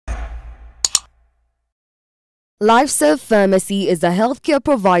LifeServe Pharmacy is a healthcare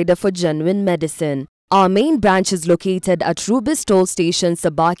provider for genuine medicine. Our main branch is located at Rubis Toll Station,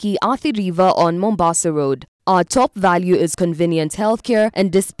 Sabaki, Athi River on Mombasa Road. Our top value is convenient healthcare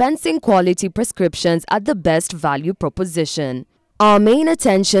and dispensing quality prescriptions at the best value proposition. Our main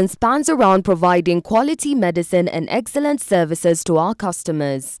attention spans around providing quality medicine and excellent services to our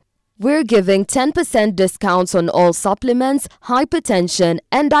customers. We're giving 10% discounts on all supplements, hypertension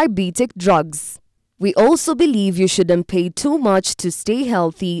and diabetic drugs. We also believe you shouldn't pay too much to stay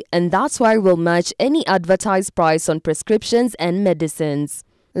healthy, and that's why we'll match any advertised price on prescriptions and medicines.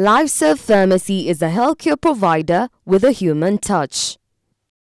 LifeServe Pharmacy is a healthcare provider with a human touch.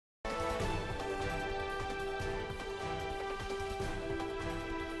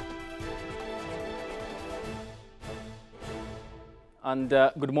 And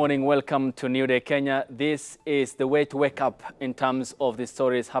good morning, welcome to New Day Kenya. This is the way to wake up in terms of the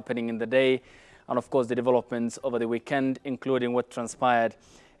stories happening in the day and of course the developments over the weekend, including what transpired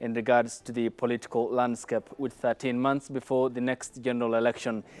in regards to the political landscape with 13 months before the next general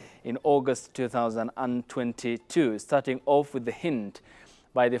election in August 2022. Starting off with the hint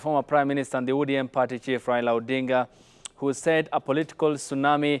by the former Prime Minister and the ODM party chief Raila Odinga, who said a political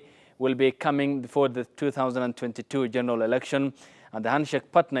tsunami will be coming before the 2022 general election. And the handshake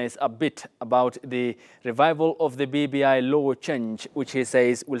partner is a bit about the revival of the BBI law change, which he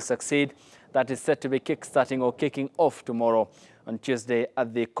says will succeed. That is set to be kick-starting or kicking off tomorrow on Tuesday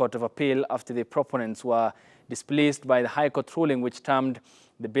at the Court of Appeal after the proponents were displeased by the High Court ruling which termed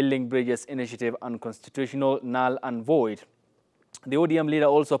the Building Bridges initiative unconstitutional, null and void. The ODM leader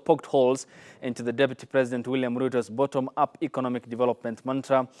also poked holes into the Deputy President William Ruto's bottom-up economic development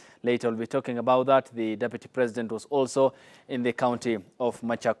mantra. Later we'll be talking about that. The Deputy President was also in the county of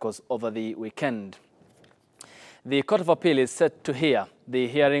Machakos over the weekend. The Court of Appeal is set to hear the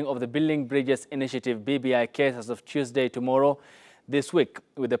hearing of the Building Bridges Initiative BBI case as of Tuesday tomorrow this week,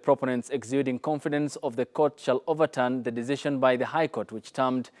 with the proponents exuding confidence of the court shall overturn the decision by the High Court which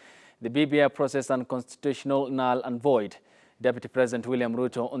termed the BBI process unconstitutional, null and void. Deputy President William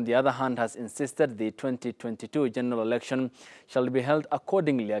Ruto, on the other hand, has insisted the 2022 general election shall be held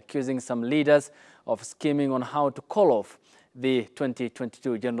accordingly, accusing some leaders of scheming on how to call off the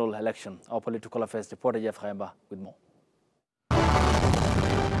 2022 general election. Our political affairs reporter Jeff Haemba with more.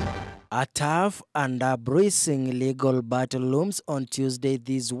 A tough and a bracing legal battle looms on Tuesday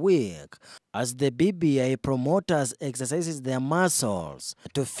this week as the BBI promoters exercises their muscles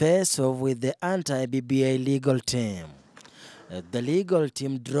to face off with the anti-BBI legal team. The legal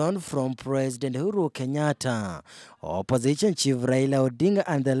team drawn from President Uhuru Kenyatta, Opposition Chief Raila Odinga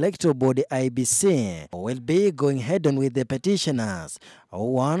and the electoral body IBC will be going head-on with the petitioners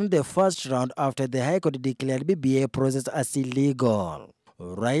who won the first round after the High Court declared BBI process as illegal.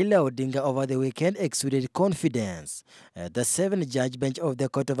 Raila Odinga over the weekend exuded confidence. The 7-judge bench of the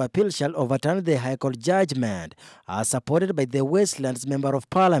Court of Appeal shall overturn the High Court judgment, as supported by the Westlands Member of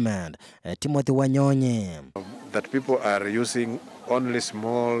Parliament, Timothy Wanyonyi. That people are using only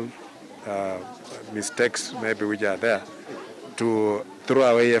small mistakes, maybe which are there, to throw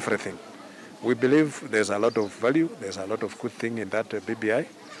away everything. We believe there's a lot of value, there's a lot of good thing in that BBI.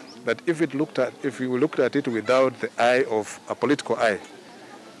 But if we looked at it without the eye of a political eye,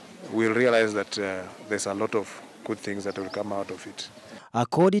 we'll realize that there's a lot of good things that will come out of it.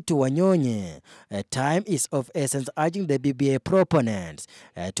 According to Wanyonyi, time is of essence, urging the BBI proponents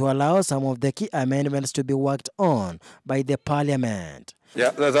to allow some of the key amendments to be worked on by the parliament.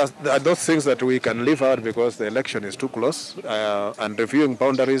 Yeah, there are those things that we can leave out because the election is too close, and reviewing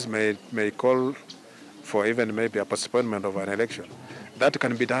boundaries may call for even maybe a postponement of an election. That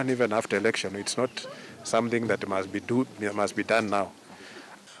can be done even after election. It's not something that must be done now.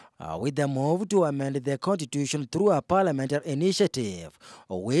 With the move to amend the constitution through a parliamentary initiative,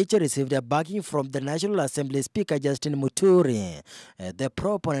 which received a backing from the National Assembly Speaker Justin Muturi, the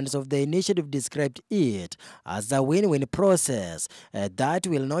proponents of the initiative described it as a win-win process that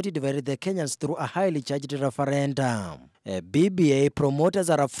will not divide the Kenyans through a highly charged referendum. BBI promoters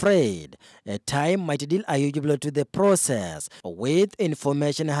are afraid time might deal a huge blow to the process, with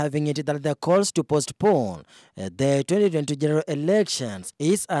information having it that the calls to postpone the 2022 general elections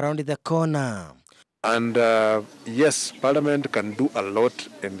is around the corner. And yes, Parliament can do a lot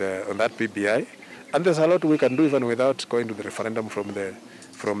on that BBI, and there's a lot we can do even without going to the referendum from the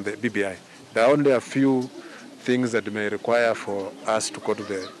BBI. There are only a few things that may require for us to go to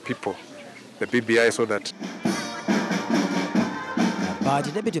the people, the BBI, so that.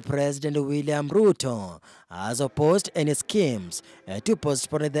 But Deputy President William Ruto has opposed any schemes to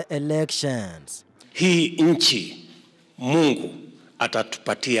postpone the elections. Hii nchi Mungu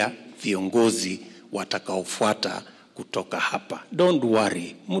atatupatia viongozi watakaofuata kutoka hapa. Don't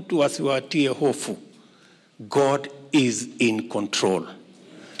worry, mtu asiwatie hofu. God is in control.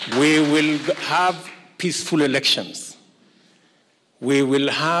 We will have peaceful elections. We will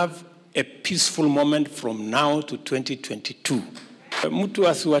have a peaceful moment from now to 2022. Mtu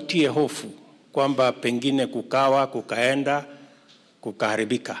asiwatie hofu kwamba pengine kukaenda,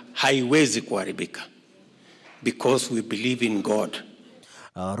 kukaharibika. Haiwezi kuharibika. Because we believe in God.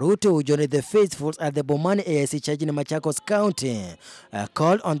 Ruto, who joined the faithfuls at the Bomani AIC Church in Machakos County,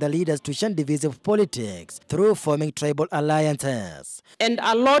 called on the leaders to shun divisive politics through forming tribal alliances. And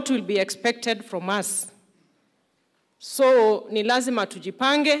a lot will be expected from us. So ni lazima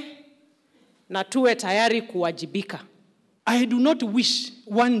tujipange na tuwe tayari kuwajibika. I do not wish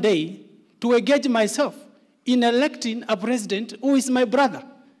one day to engage myself in electing a president who is my brother,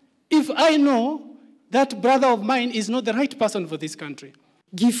 if I know that brother of mine is not the right person for this country.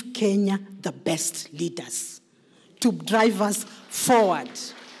 Give Kenya the best leaders to drive us forward,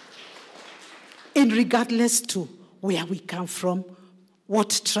 and regardless to where we come from,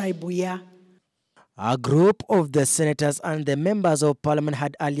 what tribe we are. A group of the senators and the members of parliament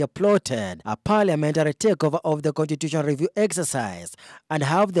had earlier plotted a parliamentary takeover of the constitutional review exercise and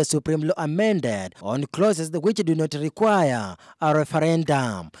have the Supreme Law amended on clauses which do not require a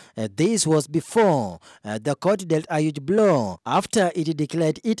referendum. This was before the court dealt a huge blow after it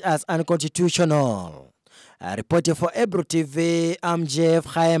declared it as unconstitutional. Reporting for Ebro TV, I'm Jeff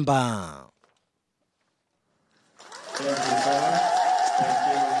Khaemba.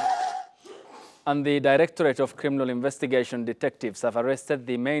 And the Directorate of Criminal Investigation detectives have arrested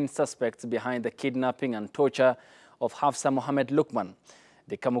the main suspects behind the kidnapping and torture of Hafsa Mohamed Lukman,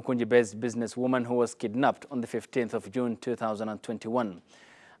 the Kamukunji-based businesswoman who was kidnapped on the 15th of June 2021.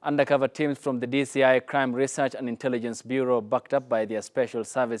 Undercover teams from the DCI Crime Research and Intelligence Bureau, backed up by their Special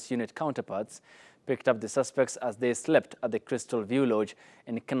Service Unit counterparts, picked up the suspects as they slept at the Crystal View Lodge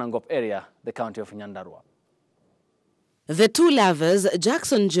in Kinangop area, the county of Nyandarua. The two lovers,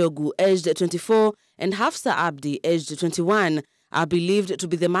 Jackson Jogu, aged 24, and Hafsa Abdi, aged 21, are believed to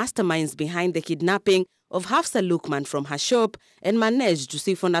be the masterminds behind the kidnapping of Hafsa Lukman from her shop and managed to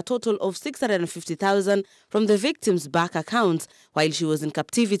siphon a total of 650,000 from the victim's bank accounts while she was in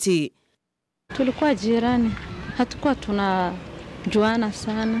captivity. Tulikuwa jirani, hatukuwa tunajuana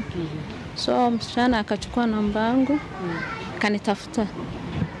sana. So msichana akachukua namba yangu, kanitafuta.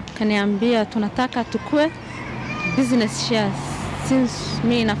 Kaniambia tunataka tukue business shares since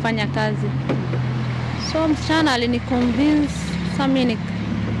mimi nafanya kazi. So msichana aliniconvince, sasa mimi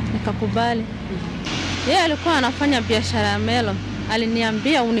nikakubali. Yeye alikuwa anafanya biashara ya melon.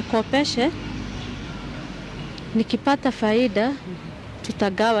 Aliniambia unikopeshe, nikipata faida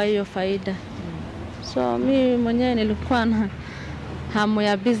tutagawa hiyo faida. So mimi mwenyewe nilikuwa na hamu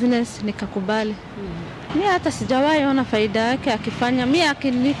ya business, nikakubali. Mimi hata sijawahi ona faida yake akifanya.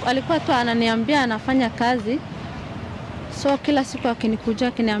 Mimi alikuwa tu ananiambia anafanya kazi. So kila siku akinikuja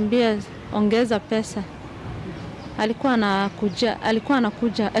akiniambia ongeza pesa. Alikuwa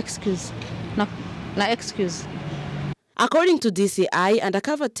anakuja excuse na excuse. According to DCI,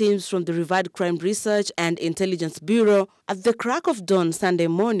 undercover teams from the Revived Crime Research and Intelligence Bureau, at the crack of dawn Sunday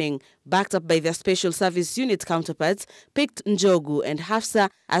morning, backed up by their Special Service Unit counterparts, picked Njogu and Hafsa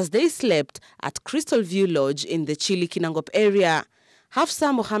as they slept at Crystal View Lodge in the Chili Kinangop area.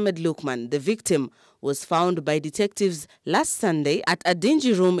 Hafsa Mohamed Lukman, the victim, was found by detectives last Sunday at a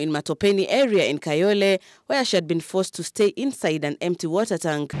dingy room in Matopeni area in Kayole, where she had been forced to stay inside an empty water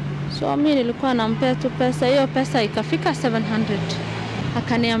tank. So mimi nilikuwa nampea tu pesa, hiyo pesa ikafika 700.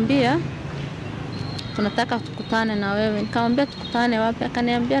 Akaniambia tunataka tukutane na wewe. Nikamwambia tukutane wapi?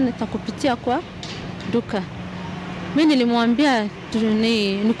 Akaniambia nitakupitia kwa duka. Mimi nilimwambia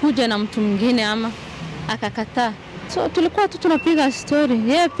nikuje na mtu mwingine ama, akakataa. So tulikuwa tu tunapiga story.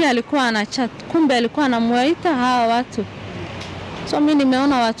 Yeye pia alikuwa anachat. Kumbe alikuwa anamuita hawa watu. So mimi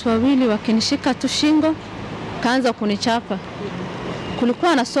nimeona watu wawili wakinishika tu shingo, kaanza kunichapa.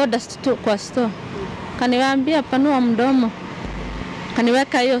 Kulikuwa na sawdust tu kwa store. Kaniwaambia panua mdomo.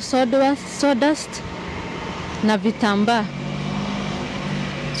 Kaniweka hiyo sawdust na vitambaa.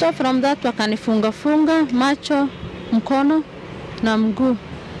 So from that wakanifunga macho, mkono na mguu.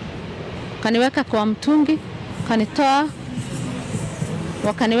 Kaniweka kwa mtungi. Kanitoa,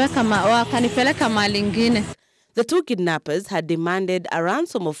 wakanipeleka mahali ingine. The two kidnappers had demanded a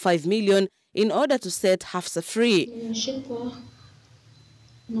ransom of 5 million in order to set Hafsa free.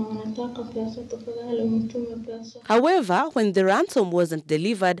 However, when the ransom wasn't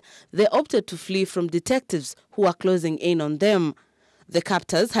delivered, they opted to flee from detectives who were closing in on them. The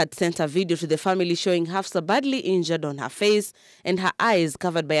captors had sent a video to the family showing Hafsa badly injured on her face and her eyes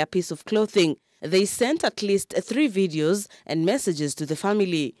covered by a piece of clothing. They sent at least 3 videos and messages to the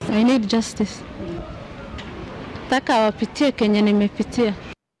family. I need justice. Taka wapitie kenye nimepitia.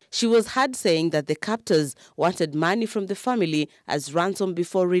 She was heard saying that the captors wanted money from the family as ransom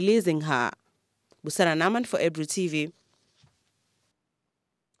before releasing her. Busara Naman for Ebru TV.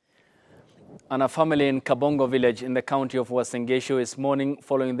 And a family in Kabongo village in the county of Uasin Gishu is mourning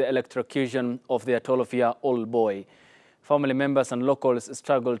following the electrocution of their 12-year-old boy. Family members and locals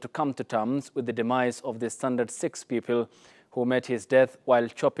struggled to come to terms with the demise of the standard 6 people who met his death while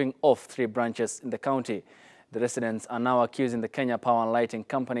chopping off 3 branches in the county. The residents are now accusing the Kenya Power and Lighting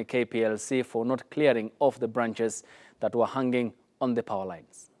Company KPLC for not clearing off the branches that were hanging on the power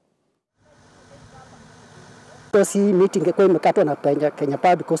lines. Because hii meeting ingekuwa imekatwa na Kenya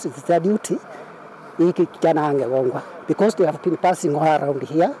Power because it's their duty, hii kijana angewongwa. Because they have been passing all around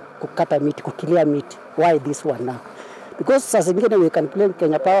here, kukata miti, kukilia miti. Why this one now? Because sasa zingine we can blame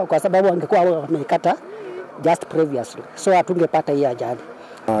Kenya Power kwa sababu wangekuwa wamekata just previously. So hatungepata hii ajali.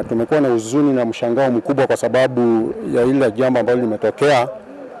 Tumekuwa na huzuni na mshangao mkubwa kwa sababu ya ile jambo ambalo limetokea.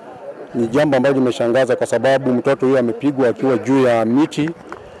 Ni jambo ambalo limeshangaza kwa sababu mtoto huyo amepigwa akiwa juu ya miti,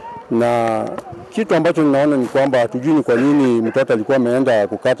 na kitu ambacho ninaona ni kwamba hatujui ni kwa nini mtoto alikuwa ameenda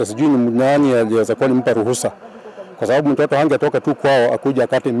kukata, sijui ni nani aliweza kuwa nimpa ruhusa. Kwa sababu mtoto hangetoka tu kwao akuja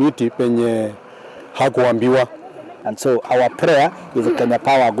akate miti penye hakuambiwa. And so our prayer is that Kenya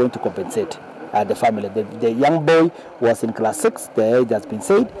Power are going to compensate the family. The young boy was in class 6, the age has been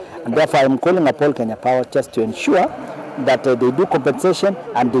said, and therefore I'm calling upon Kenya Power just to ensure that they do compensation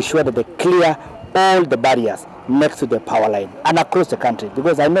and ensure that they clear all the barriers next to the power line and across the country,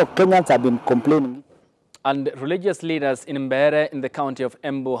 because I know Kenyans have been complaining. And religious leaders in Mbeere in the county of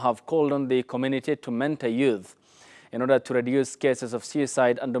Embu have called on the community to mentor youth in order to reduce cases of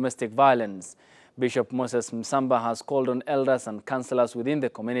suicide and domestic violence. Bishop Moses Msamba has called on elders and councillors within the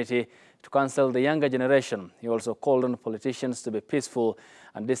community to counsel the younger generation. He also called on politicians to be peaceful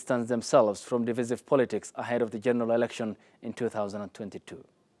and distance themselves from divisive politics ahead of the general election in 2022.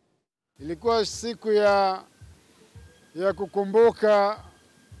 Ilikuwa siku ya kukumbuka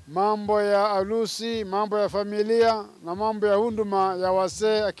mambo ya harusi, mambo ya familia na mambo ya huduma ya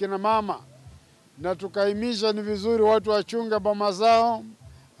wasee akina mama. Na tukaimisha ni vizuri watu wachunge boma zao,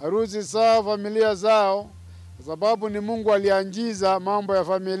 harusi zao, familia zao, kwa sababu ni Mungu alianjiza mambo ya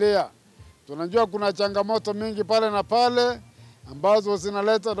familia. Tunajua kuna changamoto mingi pale na pale ambazo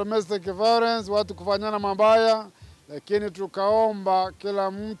zinaleta domestic violence, watu kufanyana mabaya, lakini tukaomba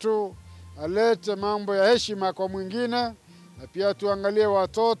kila mtu alete mambo ya heshima kwa mwingine, na pia tuangalie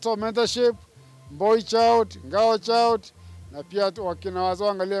watoto, mentorship, boy child, girl child, na pia wakina wazee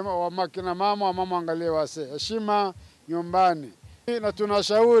angalie wakina mama, wa mama angalie wase. Heshima nyumbani. Na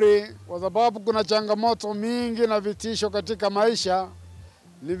tunashauri kwa sababu kuna changamoto mingi na vitisho katika maisha,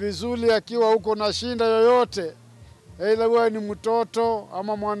 ni vizuri akiwa huko na shinda yoyote, aidha wewe ni mtoto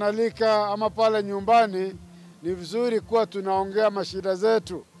ama mwanalika ama pale nyumbani, ni vizuri kuwa tunaongea mashida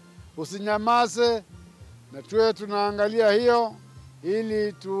zetu. Usinyamaze, na tuwe tunaangalia hiyo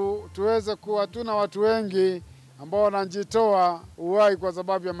ili tuweze kuwa tuna watu wengi ambao wanajitoa uhai kwa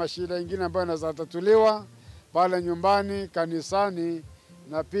sababu ya mashida mengine ambayo yanatatuliwa pale nyumbani, kanisani,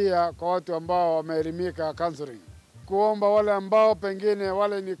 na pia kwa watu ambao wameelimika counseling. Kuomba wale ambao pengine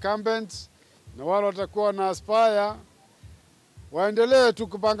wale ni incumbents na wale watakuwa na aspire, waendelee tu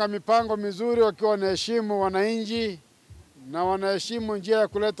kupanga mipango mizuri wakiwa wanaheshimu wananchi na wanaheshimu njia ya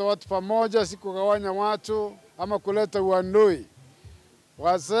kuleta watu pamoja, si kugawanya watu ama kuleta uadui.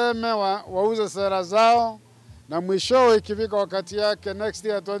 Waseme wauze sera zao, na mwishowe ikifika wakati yake next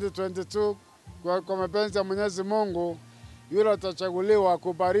year 2022 kwa mapenzi ya Mwenyezi Mungu, yule atachaguliwa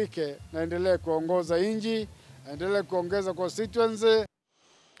kubariki na endelee kuongoza nchi, endelee kuongeza constituency.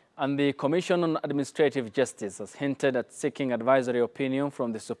 And the Commission on Administrative Justice has hinted at seeking advisory opinion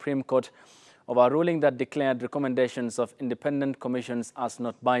from the Supreme Court of a ruling that declared recommendations of independent commissions as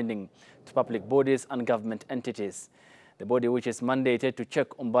not binding to public bodies and government entities. The body, which is mandated to check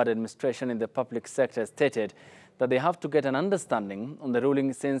on bad administration in the public sector, stated that they have to get an understanding on the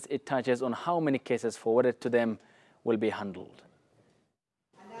ruling since it touches on how many cases forwarded to them will be handled.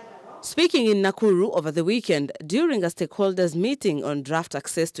 Speaking in Nakuru over the weekend during a stakeholders meeting on draft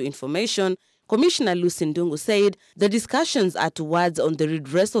access to information, Commissioner Lucy Ndungu said the discussions are towards on the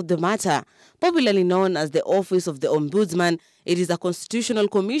redress of the matter. Popularly known as the Office of the Ombudsman, it is a constitutional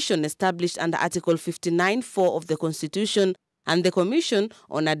commission established under Article 59(4) of the Constitution and the Commission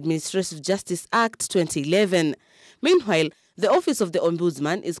on Administrative Justice Act 2011. Meanwhile, the Office of the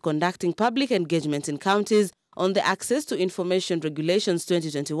Ombudsman is conducting public engagement in counties on the Access to Information Regulations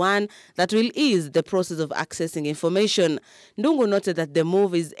 2021 that will ease the process of accessing information. Ndungu noted that the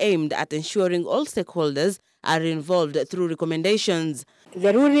move is aimed at ensuring all stakeholders are involved through recommendations.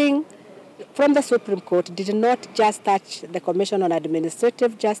 The ruling from the Supreme Court did not just touch the Commission on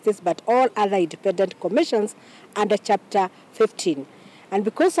Administrative Justice, but all other independent commissions under Chapter 15. And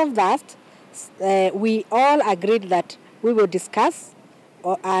because of that, we all agreed that we will discuss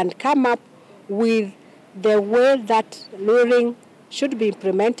and come up with the way that ruling should be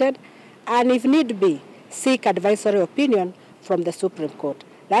implemented, and if need be, seek advisory opinion from the Supreme Court.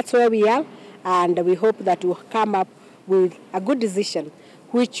 That's where we are, and we hope that we'll come up with a good decision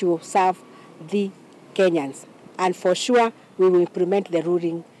which will serve the Kenyans. And for sure, we will implement the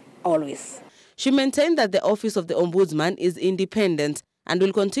ruling always. She maintained that the Office of the Ombudsman is independent and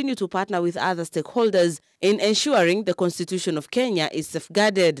will continue to partner with other stakeholders in ensuring the Constitution of Kenya is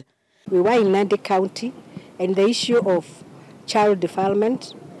safeguarded. We were in Nandi County, and the issue of child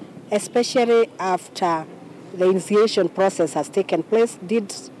development, especially after the initiation process has taken place,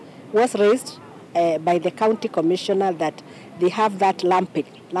 was raised by the county commissioner that they have that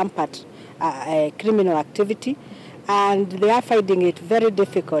rampant criminal activity, and they are finding it very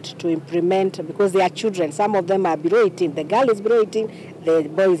difficult to implement because they are children. Some of them are below 18. The girl is below 18, the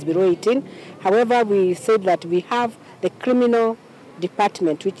boy is below 18. However, we said that we have the criminal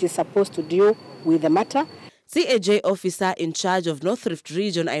department which is supposed to deal with the matter. CAJ officer in charge of North Rift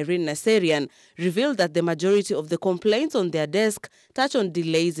Region, Irene Naserian, revealed that the majority of the complaints on their desk touch on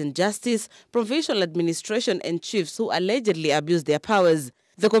delays in justice, provincial administration and chiefs who allegedly abuse their powers.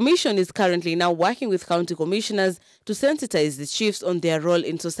 The commission is currently now working with county commissioners to sensitize the chiefs on their role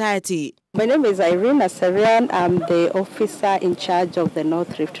in society. My name is Irene Naserian. I'm the officer in charge of the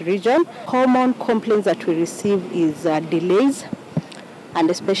North Rift Region. Common complaints that we receive is delays, and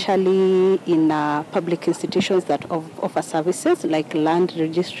especially in public institutions that offer services like land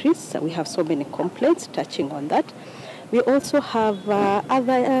registries. We have so many complaints touching on that. We also have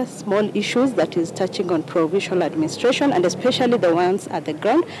other small issues that is touching on provincial administration, and especially the ones at the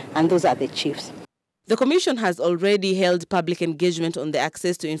ground, and those are the chiefs. The Commission has already held public engagement on the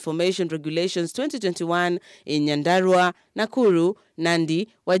Access to Information Regulations 2021 in Nyandarua, Nakuru, Nandi,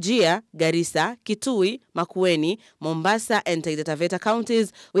 Wajir, Garissa, Kitui, Makueni, Mombasa and Taita Taveta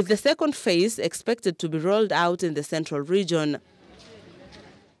counties, with the second phase expected to be rolled out in the central region.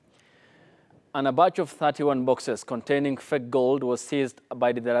 And a batch of 31 boxes containing fake gold was seized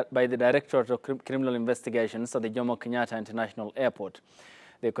by the Directorate of Criminal Investigations at the Jomo Kenyatta International Airport.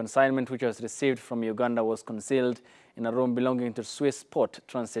 The consignment, which was received from Uganda, was concealed in a room belonging to Swiss Port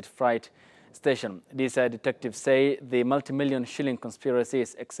Transit Freight Station. DCI detectives say the multi-million shilling conspiracy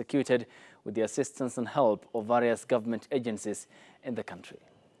is executed with the assistance and help of various government agencies in the country.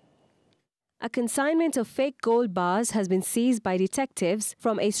 A consignment of fake gold bars has been seized by detectives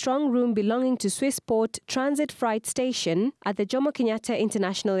from a strong room belonging to Swiss Port Transit Freight Station at the Jomo Kenyatta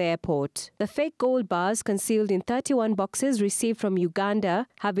International Airport. The fake gold bars, concealed in 31 boxes received from Uganda,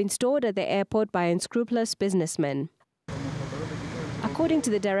 have been stored at the airport by unscrupulous businessmen. According to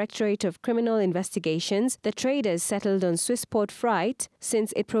the Directorate of Criminal Investigations, the traders settled on Swiss Port Freight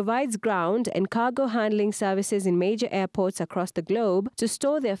since it provides ground and cargo handling services in major airports across the globe to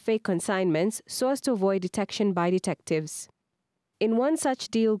store their fake consignments so as to avoid detection by detectives. In one such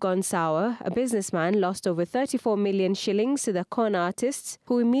deal gone sour, a businessman lost over 34 million shillings to the con artists,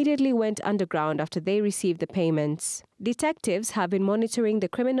 who immediately went underground after they received the payments. Detectives have been monitoring the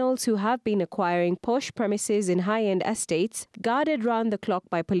criminals who have been acquiring posh premises in high-end estates, guarded round the clock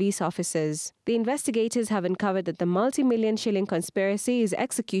by police officers. The investigators have uncovered that the multi-million shilling conspiracy is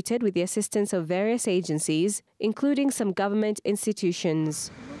executed with the assistance of various agencies, including some government institutions.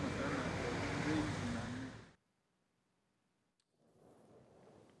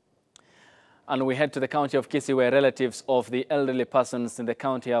 And we head to the county of Kisii, where relatives of the elderly persons in the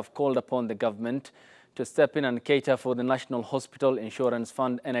county have called upon the government to step in and cater for the National Hospital Insurance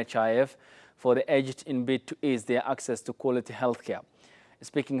Fund (NHIF) for the aged in bid to ease their access to quality healthcare.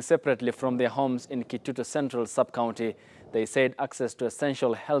 Speaking separately from their homes in Kitutu Central Sub-County, they said access to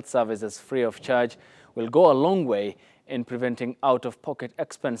essential health services free of charge will go a long way in preventing out-of-pocket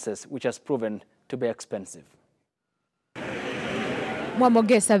expenses, which has proven to be expensive.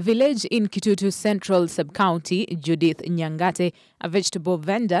 Mwamogesa village in Kitutu Central Sub-County, Judith Nyangate, a vegetable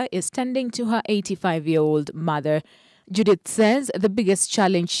vendor, is tending to her 85-year-old mother. Judith says the biggest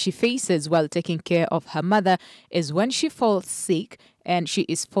challenge she faces while taking care of her mother is when she falls sick and she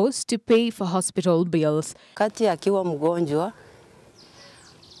is forced to pay for hospital bills. Kati akiwa mgonjwa,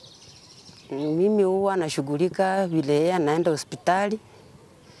 mimi huwa nashughulika vile yeye anaenda hospitali.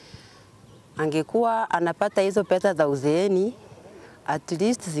 angekuwa anapata hizo pesa za uzeeni, at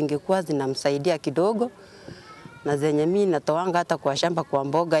least zingekuwa zinamsaidia kidogo, na zenye mimi natoanga hata kwa shamba kwa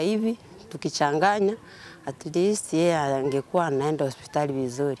mboga hivi, tukichanganya, at least yeye angekuwa anaenda hospitali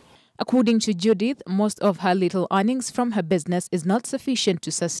vizuri. According to Judith, most of her little earnings from her business is not sufficient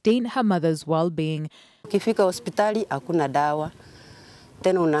to sustain her mother's well-being. Ukifika hospitali hakuna dawa,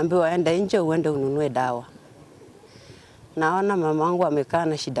 tena unaambiwa enda nje uende ununue dawa. Naona mamangu amekaa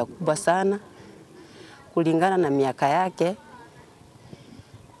na shida kubwa sana kulingana na miaka yake.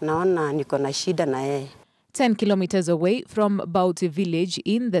 Naona niko na shida na yeye. 10 kilometers away from Bauti village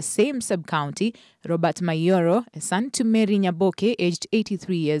in the same sub-county, Robert Mayoro, a son to Mary Nyaboke, aged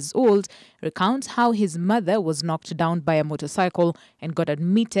 83 years old, recounts how his mother was knocked down by a motorcycle and got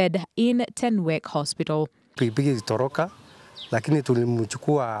admitted in Tenwek Hospital. Pikipiki ilitoroka, lakini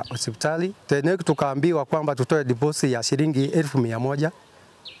tulimchukua hospitali. Tenwek tukaambiwa kwamba tutoe deposit ya shilingi 1,100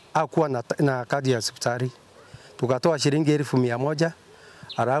 au kuwa na kadi ya hospitali. Tukatoa shilingi 1,100,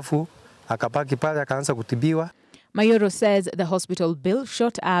 alafu akabaki pale akaanza kutibiwa. Mayoro says the hospital bill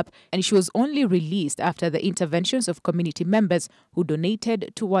shot up and she was only released after the interventions of community members who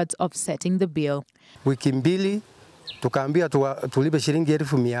donated towards offsetting the bill. Wiki mbili tukaambia tulipe shilingi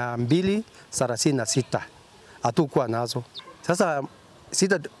 236. Hatukuwa nazo. Sasa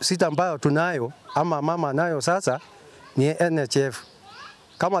sita ambayo tunayo ama mama nayo sasa ni NHF.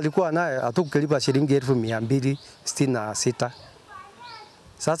 Kama alikuwa nayo hatukilipa shilingi 266.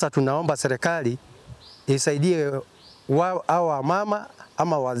 Sasa tunaomba serikali isaidie hawa mama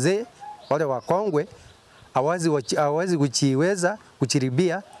ama wazee wale wakongwe hawezi kujiweza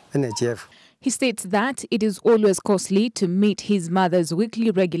kuchiribia NHF. He states that it is always costly to meet his mother's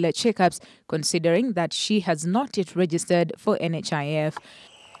weekly regular checkups, considering that she has not yet registered for NHIF.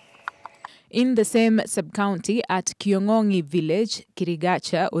 In the same sub-county at Kiongongi village,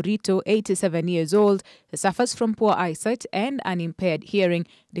 Kirigacha Ruto, 87 years old, suffers from poor eyesight and unimpaired hearing,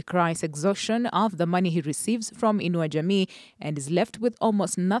 decries exhaustion of the money he receives from Inua Jamii and is left with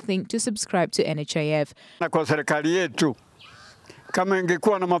almost nothing to subscribe to NHIF. Na kwa serikali yetu, kama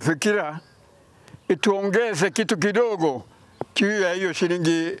ingekuwa na mafikira, ituongeze kitu kidogo juu ya hiyo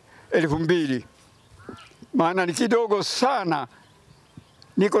shilingi 2,000. Maana ni kidogo sana.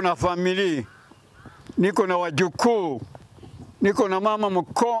 Niko na familia, niko na wajukuu, niko na mama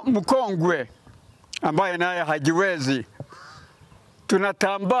mkongwe ambaye naye hajiwezi.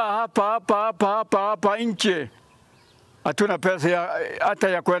 Tunatambaa hapa nje. Hatuna pesa hata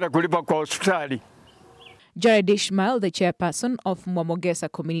ya kwenda kulipa kwa hospitali. Jared Ishmael, the chairperson of Mwamogesa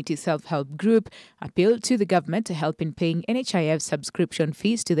Community Self-Help Group, appealed to the government to help in paying NHIF subscription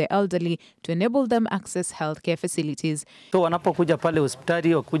fees to the elderly to enable them access healthcare facilities. So wanapokuja pale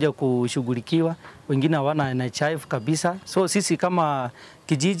hospitali wakuja kushughulikiwa, wengine hawana NHIF kabisa. So sisi kama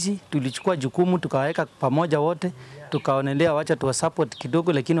kijiji tulichukua jukumu tukaweka pamoja wote, tukaonelea wacha tuwa support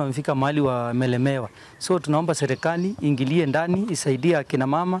kidogo, lakini wamefika mahali wamelemewa. So tunaomba serikali ingilie ndani isaidie akina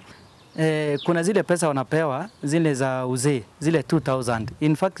mama. Kuna zile pesa wanapewa zile za uzee, zile 2,000.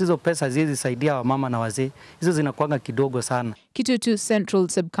 In fact hizo pesa zizi saidia wa mama na wazee, hizo zinakuanga kidogo sana. Kitutu Central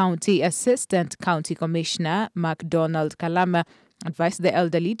Sub-County Assistant County Commissioner McDonald Kalama advised the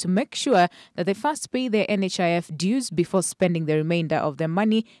elderly to make sure that they first pay their NHIF dues before spending the remainder of their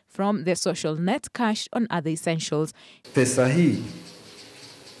money from their social net cash on other essentials. Pesa hii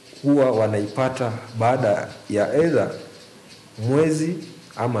huwa wanaipata baada ya either mwezi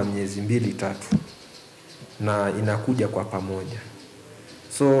ama miezi 2-3 na inakuja kwa pamoja.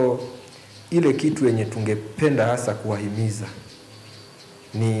 So ile kitu yenye tungependa hasa kuwahimiza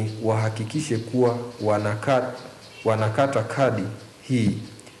ni wahakikishe kuwa wanakata kadi hii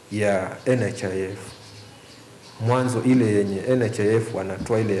ya NHIF. Mwanzo ile yenye NHIF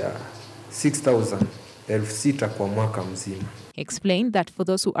wanatoa ile ya 6,000 kwa mwaka mzima. He explained that for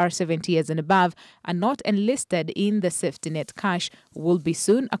those who are 70 years and above are not enlisted in the safety net cash will be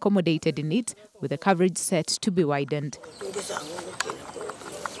soon accommodated in it, with the coverage set to be widened.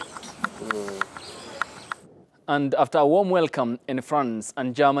 And after a warm welcome in France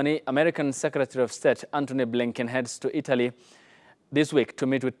and Germany, American Secretary of State Antony Blinken heads to Italy this week to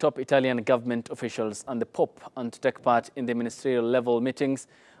meet with top Italian government officials and the Pope and to take part in the ministerial level meetings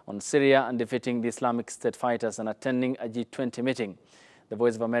on Syria and defeating the Islamic State fighters and attending a G20 meeting. The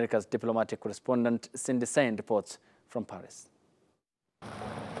Voice of America's diplomatic correspondent Cindy Sain reports from Paris.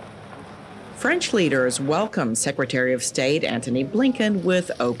 French leaders welcomed Secretary of State Antony Blinken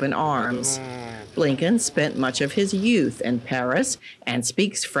with open arms. Blinken spent much of his youth in Paris and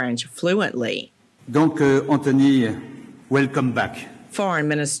speaks French fluently. Donc, Antony, welcome back. Foreign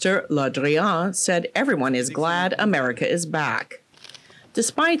Minister Le Drian said everyone is glad America is back.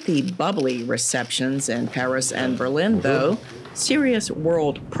 Despite the bubbly receptions in Paris and Berlin, though, serious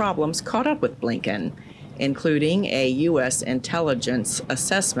world problems caught up with Blinken, including a U.S. intelligence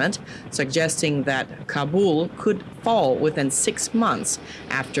assessment suggesting that Kabul could fall within 6 months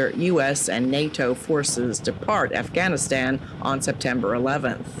after U.S. and NATO forces depart Afghanistan on September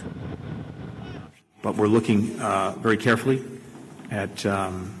 11th. But we're looking very carefully at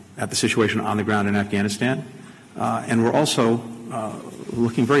the situation on the ground in Afghanistan, and we're also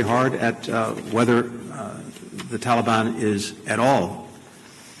looking very hard at whether the Taliban is at all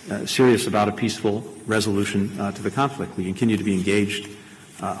serious about a peaceful resolution to the conflict. We continue to be engaged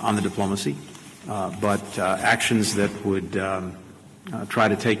on the diplomacy, but actions that would try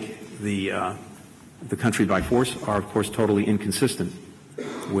to take the country by force are, of course, totally inconsistent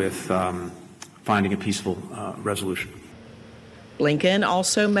with finding a peaceful resolution. Blinken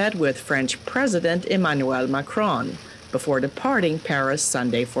also met with French President Emmanuel Macron before departing Paris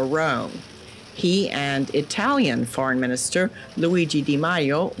Sunday for Rome. He and Italian Foreign Minister Luigi Di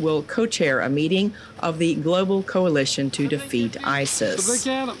Maio will co-chair a meeting of the Global Coalition to Defeat ISIS.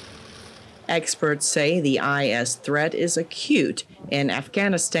 Experts say the IS threat is acute in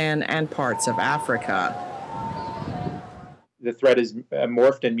Afghanistan and parts of Africa. The threat is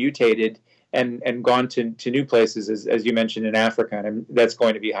morphed and mutated and gone to new places, as you mentioned, in Africa, and that's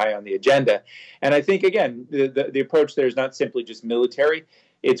going to be high on the agenda. And I think, again, the approach there is not simply just military.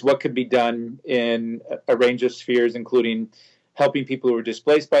 It's what could be done in a range of spheres, including helping people who are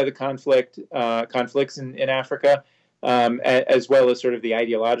displaced by the conflicts in Africa, as well as sort of the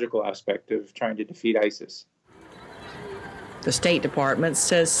ideological aspect of trying to defeat ISIS. The State Department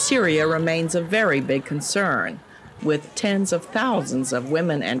says Syria remains a very big concern, with tens of thousands of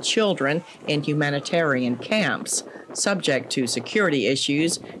women and children in humanitarian camps, subject to security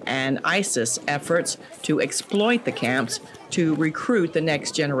issues and ISIS efforts to exploit the camps to recruit the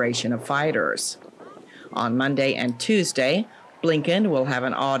next generation of fighters. On Monday and Tuesday, Blinken will have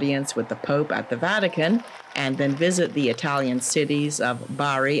an audience with the Pope at the Vatican and then visit the Italian cities of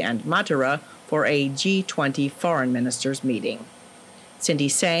Bari and Matera for a G20 foreign ministers meeting. Cindy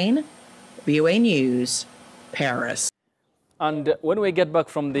Sain, VOA News, Paris. And when we get back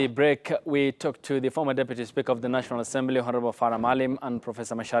from the break, we talked to the former Deputy Speaker of the National Assembly, Honorable Farah Maalim, and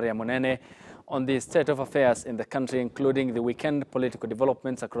Professor Macharia Munene on the state of affairs in the country, including the weekend political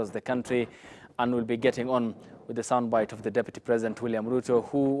developments across the country. And we'll be getting on with the soundbite of the Deputy President, William Ruto,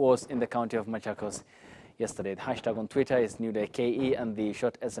 who was in the county of Machakos yesterday. The hashtag on Twitter is NewDayKE, and the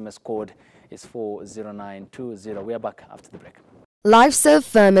short SMS code is 40920. We are back after the break. LifeServe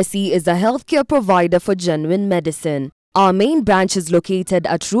Pharmacy is a healthcare provider for genuine medicine. Our main branch is located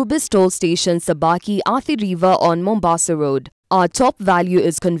at Rubis Toll Station, Sabaki, Athi River on Mombasa Road. Our top value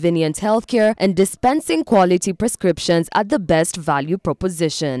is convenient healthcare and dispensing quality prescriptions at the best value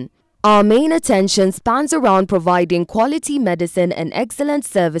proposition. Our main attention spans around providing quality medicine and excellent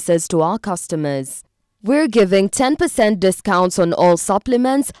services to our customers. We're giving 10% discounts on all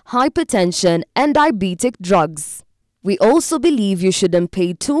supplements, hypertension and diabetic drugs. We also believe you shouldn't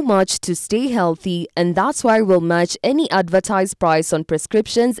pay too much to stay healthy, and that's why we'll match any advertised price on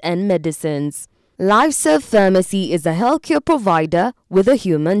prescriptions and medicines. LifeServe Pharmacy is a healthcare provider with a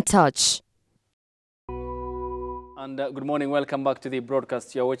human touch. And good morning, welcome back to the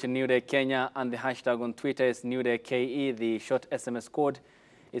broadcast. You're watching New Day Kenya, and the hashtag on Twitter is NewDayKE. The short SMS code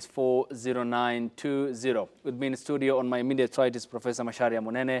is 40920. With me in studio on my immediate right is Professor Macharia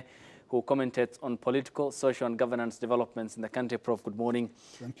Munene, who commented on political, social and governance developments in the country. Prof, good morning.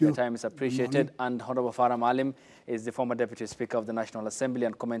 Thank you. Your time is appreciated. And Honorable Farah Maalim is the former Deputy Speaker of the National Assembly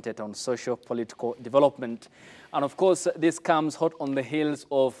and commented on social, political development. And of course, this comes hot on the heels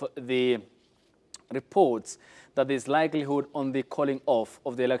of the reports that there's likelihood on the calling off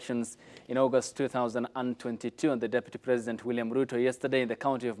of the elections in August 2022. And the Deputy President, William Ruto, yesterday in the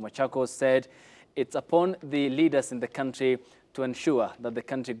county of Machakos said it's upon the leaders in the country to ensure that the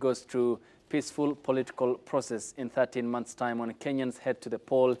country goes through peaceful political process in 13 months' time when Kenyans head to the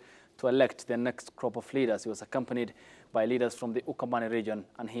poll to elect their next crop of leaders. He was accompanied by leaders from the Ukambani region,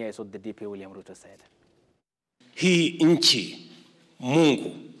 and here is what the DP William Ruto said. Hii nchi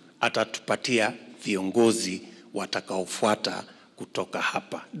Mungu atatupatia viongozi watakaofuata kutoka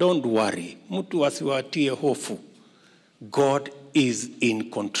hapa. Don't worry, mtu asiwatie hofu. God is in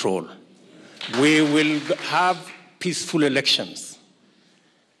control. We will have peaceful elections.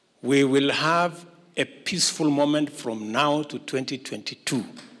 We will have a peaceful moment from now to 2022.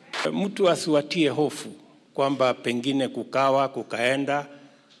 Mtu asiwatie hofu kwamba pengine kukaenda,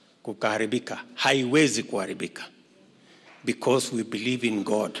 kukaharibika. Haiwezi kuharibika. Because we believe in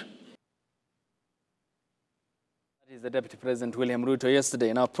God. Is the Deputy President William Ruto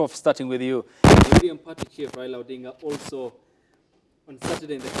yesterday. Now, Prof, starting with you, the ODM party chief Raila Odinga also on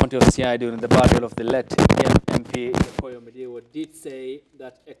Saturday in the county of Siaya during the burial of the late MP Yokoyo Mediwo did say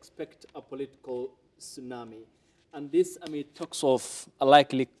that expect a political tsunami. And this, talks of a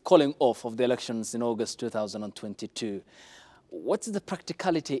likely calling off of the elections in August 2022. What's the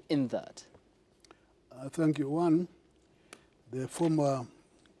practicality in that? Thank you. One, the former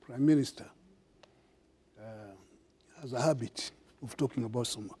Prime Minister has a habit of talking about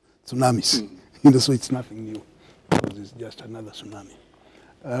some tsunamis. So it's nothing new, because it's just another tsunami.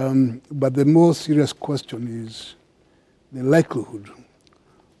 But the more serious question is the likelihood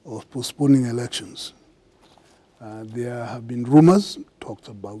of postponing elections. There have been rumors, talks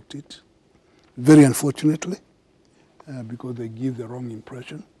about it, very unfortunately, because they give the wrong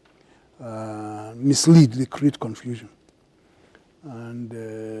impression, mislead, they create confusion. And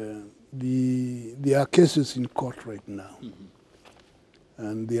there are cases in court right now.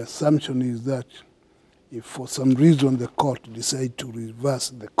 And the assumption is that if for some reason the court decide to reverse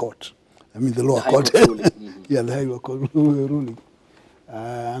the court, the lower court, yeah, the higher court ruling,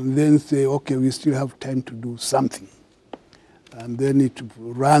 and then say, okay, we still have time to do something. And then it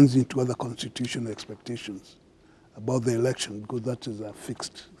runs into other constitutional expectations about the election, because that is a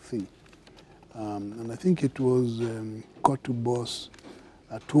fixed thing. And I think it was court boss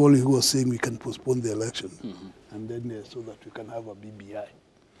Atwoli who was saying we can postpone the election, and then so that we can have a BBI,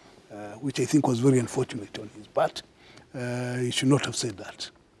 which I think was very unfortunate on his part. He should not have said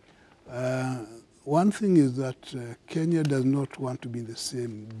that. One thing is that Kenya does not want to be in the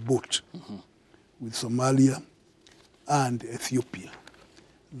same boat with Somalia and Ethiopia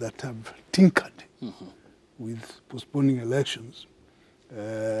that have tinkered with postponing elections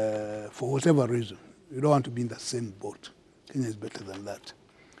for whatever reason. We don't want to be in the same boat. Kenya is better than that.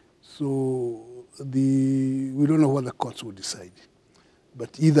 So we don't know what the courts will decide.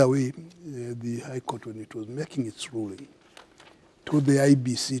 But either way, the High Court, when it was making its ruling, told the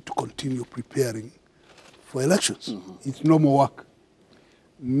IBC to continue preparing for elections. It's no more work,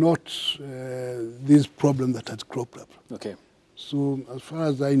 not this problem that has cropped up. Okay. So as far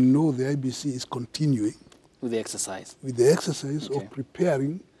as I know, the IBC is continuing with the exercise. With the exercise of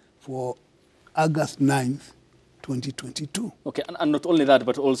preparing for August 9th, 2022. Okay, and not only that,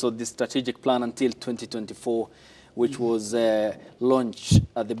 but also the strategic plan until 2024, which was launched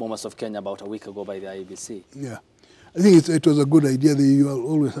at the Bomas of Kenya about a week ago by the IBC. Yeah, I think it was a good idea. You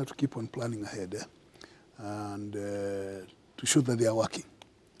always have to keep on planning ahead, and to show that they are working,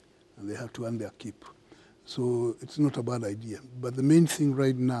 and they have to earn their keep. So it's not a bad idea. But the main thing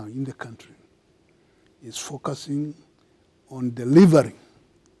right now in the country is focusing on delivering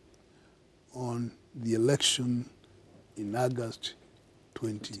on the election in August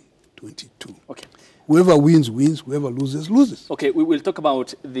 2022. Okay. Whoever wins, wins. Whoever loses, loses. Okay, we will talk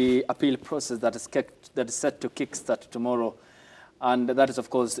about the appeal process that is set to kickstart tomorrow. And that is, of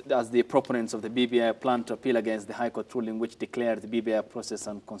course, as the proponents of the BBI plan to appeal against the High Court ruling which declared the BBI process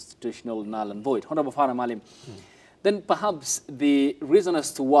unconstitutional, null and void. Honorable Farah Malim, then perhaps the reason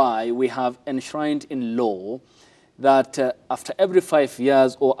as to why we have enshrined in law that after every 5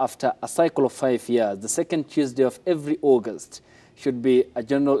 years or after a cycle of 5 years, the second Tuesday of every August should be a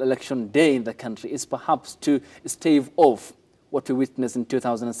general election day in the country is perhaps to stave off what we witnessed in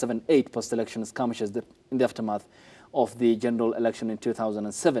 2007-8 post-election skirmishes in the aftermath of the general election in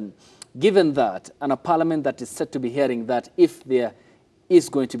 2007. Given that, and a parliament that is set to be hearing that if there is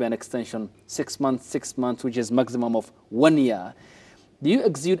going to be an extension, 6 months, which is maximum of 1 year, do you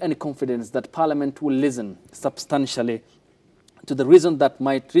exude any confidence that Parliament will listen substantially to the reasons that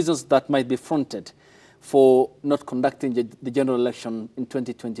might be fronted for not conducting the general election in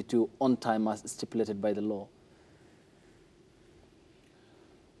 2022 on time as stipulated by the law?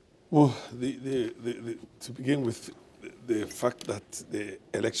 Well, to begin with, the fact that the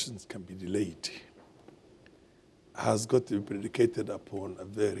elections can be delayed has got to be predicated upon a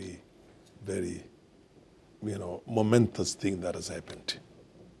very, very momentous thing that has happened.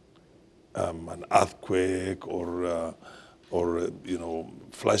 An earthquake or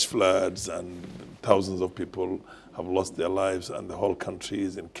flash floods, and thousands of people have lost their lives, and the whole country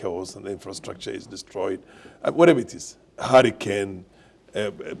is in chaos, and the infrastructure is destroyed. Whatever it is, hurricane.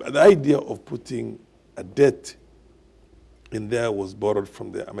 The idea of putting a date in there was borrowed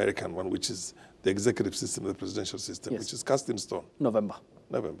from the American one, which is the executive system, the presidential system, which is cast in stone. November.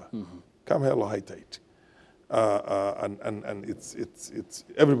 Come hell or high tide. And it's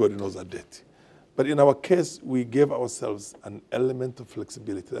everybody knows that date. But in our case, we gave ourselves an element of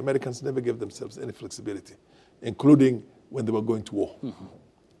flexibility. The Americans never gave themselves any flexibility, including when they were going to war.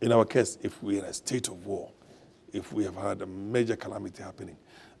 In our case, if we're in a state of war, if we have had a major calamity happening.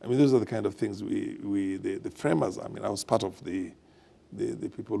 I mean, those are the kind of things the framers, I mean, I was part of the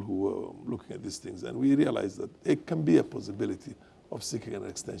people who were looking at these things, and we realized that it can be a possibility of seeking an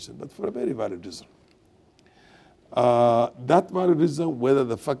extension, but for a very valid reason. That valid reason, whether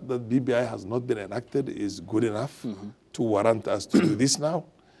the fact that BBI has not been enacted is good enough to warrant us to do this now,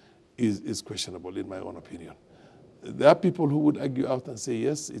 is questionable in my own opinion. There are people who would argue out and say,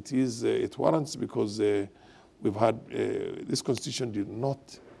 yes, it warrants because we've had, this constitution did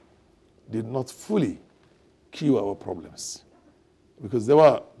not fully cure our problems, because there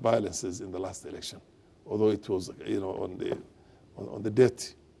were violences in the last election, although it was, on the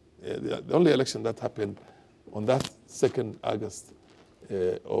date. The only election that happened on that 2nd August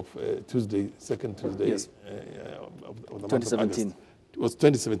of Tuesday, second Tuesday yes. Of the 2017. month of August. It was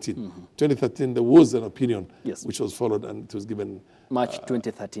 2017. 2013, there was an opinion yes. which was followed, and it was given March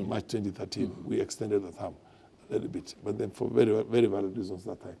 2013. March 2013. We extended the term a little bit, but then for very, very valid reasons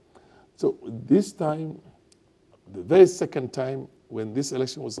that time. So this time, the very second time when this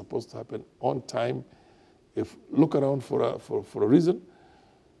election was supposed to happen on time, if look around for a reason,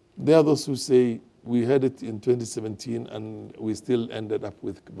 there are those who say we had it in 2017 and we still ended up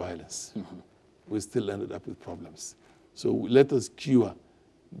with violence. We still ended up with problems. So let us cure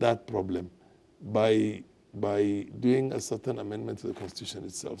that problem by doing a certain amendment to the Constitution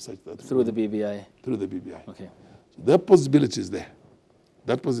itself, such that through the BBI. Through the BBI. Okay. So that possibility is there.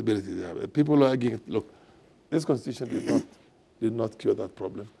 That possibility is there. People are arguing, look, this Constitution did not cure that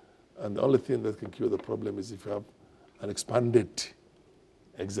problem, and the only thing that can cure the problem is if you have an expanded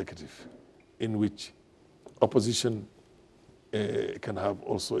executive, in which opposition can have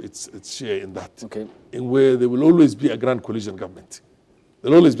also its share in that. Okay. In where there will always be a grand coalition government.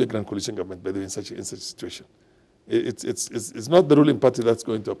 There will always be a grand coalition government, by the way, in such a situation. It's not the ruling party that's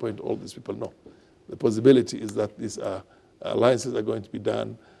going to appoint all these people, no. The possibility is that these alliances are going to be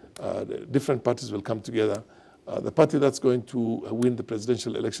done. The different parties will come together. The party that's going to win the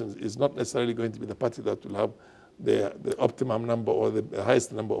presidential elections is not necessarily going to be the party that will have the optimum number or the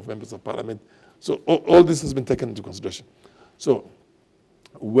highest number of members of parliament. So all this has been taken into consideration. So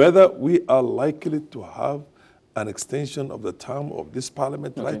whether we are likely to have an extension of the term of this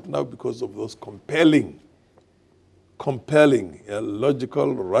parliament right now because of those compelling,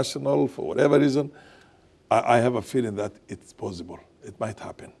 logical, rational, for whatever reason, I have a feeling that it's possible. It might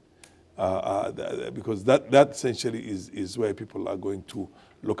happen. Because that essentially is where people are going to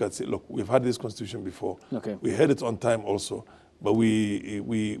look at, say, look, we've had this constitution before. Okay. We had it on time also, but we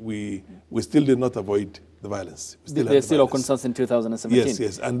still did not avoid the violence. There's still concerns in 2017.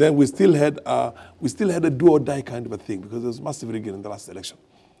 Yes. And then we still had a do or die kind of a thing because there was massive rigging in the last election.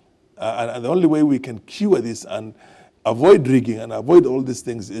 And the only way we can cure this and avoid rigging and avoid all these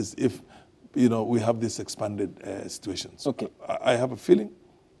things is if, we have this expanded situation. So okay. I have a feeling,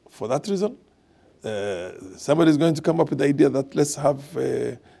 for that reason, somebody is going to come up with the idea that let's have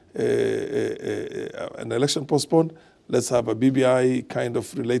an election postponed. Let's have a BBI kind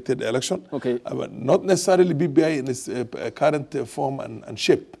of related election. Okay. Not necessarily BBI in its current form and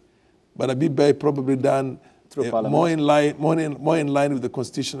shape, but a BBI probably done more in line with the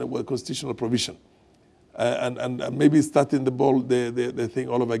constitutional provision. And maybe starting the thing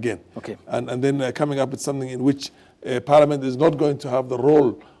all over again. Okay. And then coming up with something in which Parliament is not going to have the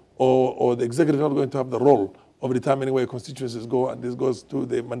role, or the executive is not going to have the role of determining where constituencies go, and this goes to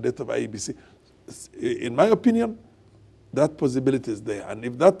the mandate of IEBC. In my opinion, that possibility is there. And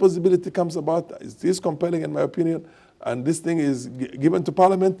if that possibility comes about, it is compelling in my opinion, and this thing is given to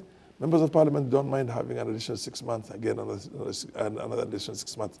Parliament, members of Parliament don't mind having an additional 6 months, again, another additional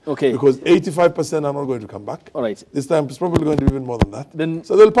 6 months. Okay. Because 85% are not going to come back. All right. This time it's probably going to be even more than that.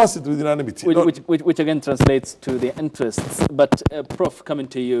 So they'll pass it with unanimity. Which again translates to the interests. But Prof, coming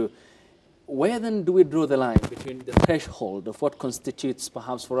to you, where then do we draw the line between the threshold of what constitutes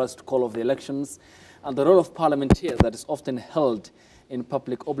perhaps for us to call off the elections and the role of parliamentarians that is often held in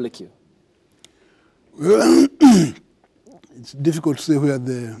public obloquy? Well, it's difficult to say where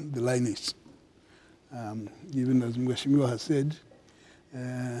the line is. Even as Mheshimiwa has said,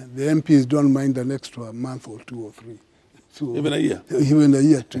 the MPs don't mind an extra month or 2 or 3. So even a year. Even a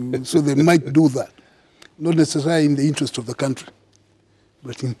year too. So they might do that. Not necessarily in the interest of the country,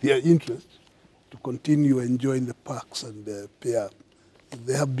 but in their interest to continue enjoying the perks and pay up.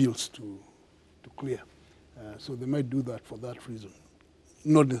 They have bills to clear. So they might do that for that reason,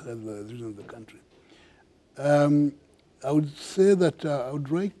 not necessarily the reason of the country. I would say that I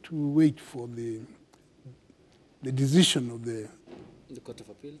would like to wait for the decision of the Court of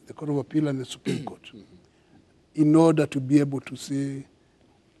Appeal, the Court of Appeal and the Supreme Court, in order to be able to say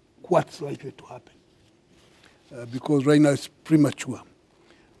what's likely to happen. because right now it's premature.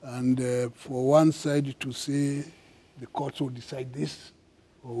 And for one side to say the courts will decide this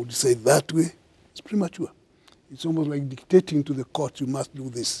or will decide that way, it's premature. It's almost like dictating to the court, you must do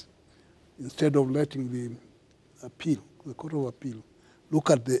this, instead of letting the appeal, the Court of Appeal, look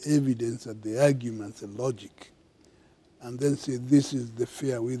at the evidence and the arguments and logic, and then say this is the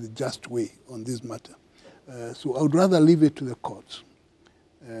fair way, the just way on this matter. So I would rather leave it to the courts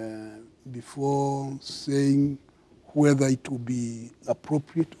before saying whether it will be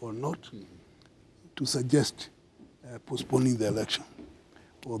appropriate or not to suggest postponing the election.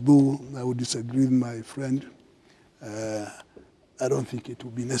 Although I would disagree with my friend, I don't think it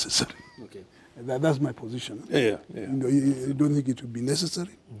will be necessary. Okay. That's my position. Yeah. You know, I don't think it will be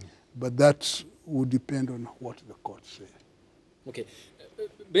necessary, but that would depend on what the court say. Okay.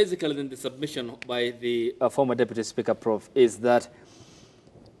 Basically, then the submission by the former Deputy Speaker, Prof, is that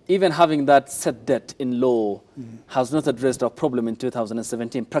even having that set date in law has not addressed our problem in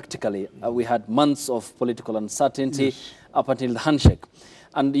 2017. Practically, we had months of political uncertainty up until the handshake.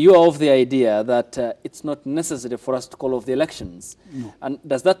 And you are of the idea that it's not necessary for us to call off the elections. No. And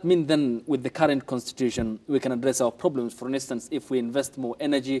does that mean then, with the current constitution, we can address our problems? For instance, if we invest more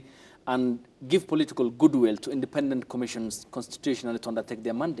energy and give political goodwill to independent commissions constitutionally to undertake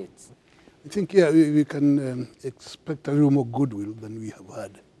their mandates? I think, yeah, we can expect a little more goodwill than we have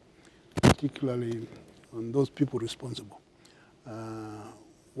had, particularly on those people responsible.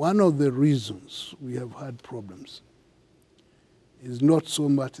 One of the reasons we have had problems is not so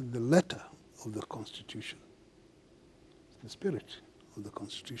much the letter of the Constitution, it's the spirit of the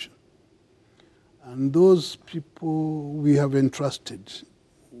Constitution. And those people we have entrusted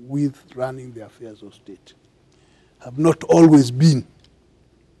with running the affairs of state have not always been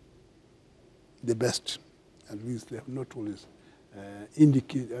the best. At least they have not always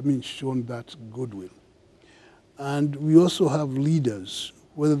shown that goodwill. And we also have leaders,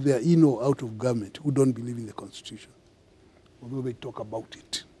 whether they are in or out of government, who don't believe in the Constitution, although they talk about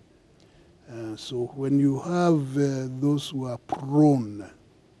it. So when you have those who are prone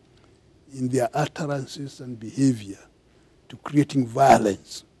in their utterances and behavior to creating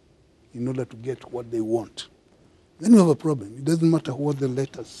violence in order to get what they want, then you have a problem. It doesn't matter what the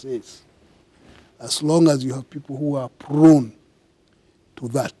letter says, as long as you have people who are prone to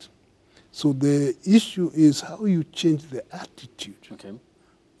that. So the issue is how you change the attitude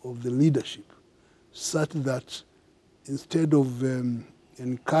of the leadership such that instead of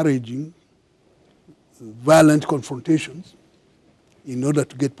encouraging violent confrontations in order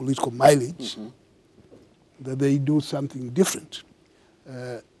to get political mileage, that they do something different.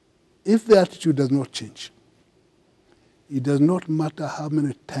 If the attitude does not change, it does not matter how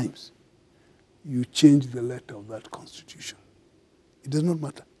many times you change the letter of that Constitution. It does not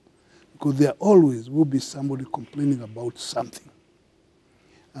matter, because there always will be somebody complaining about something.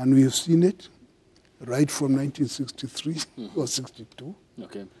 And we have seen it right from 1963 or 62.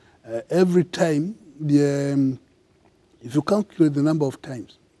 Okay. Every time, if you calculate the number of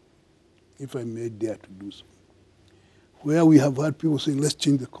times, if I may dare to do so, where we have had people saying, let's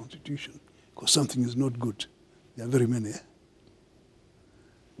change the Constitution because something is not good. There are very many.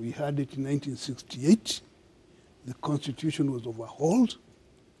 We had it in 1968. The Constitution was overhauled,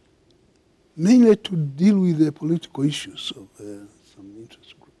 mainly to deal with the political issues of some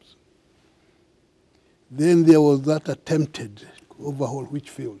interest groups. Then there was that attempted overhaul which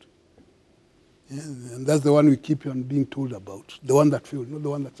failed. Yeah, and that's the one we keep on being told about, the one that failed, not the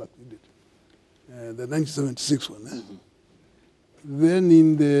one that succeeded. The 1976 one. Then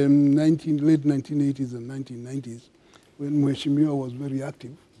in the late 1980s and 1990s, when Mheshimiwa was very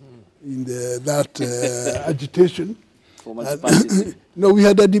active in that agitation, no, we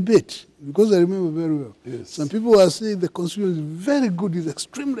had a debate, because I remember very well. Yes. Some people were saying the Constitution is very good, it's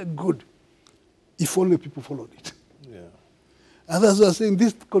extremely good, if only people followed it. Yeah. Others were saying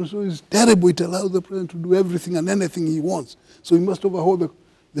this Constitution is terrible, it allows the president to do everything and anything he wants, so he must overhaul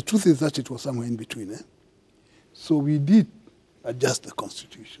the truth is that it was somewhere in between. So we did adjust the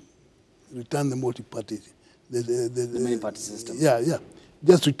Constitution, return the multi-party, the many-party system. Yeah.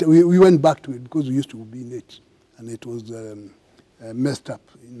 Just we went back to it because we used to be in it, and it was messed up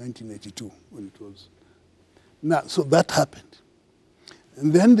in 1982 when it was. Now, so that happened,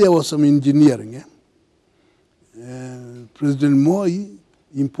 and then there was some engineering. President Moi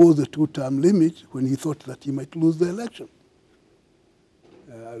imposed a 2-term limit when he thought that he might lose the election.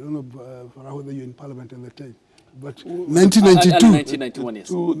 I don't know whether you're in Parliament at the time, but 1992. 1991, yes.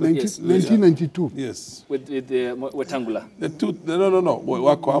 1992. Yes. With Wetangula. No.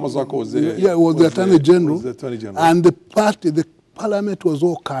 Wako was there. Yeah, it was the Attorney General. Was the Attorney General. And the parliament was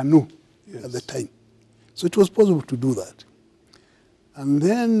all KANU at the time. So it was possible to do that. And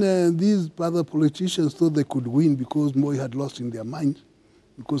then these other politicians thought they could win because Moi had lost in their mind,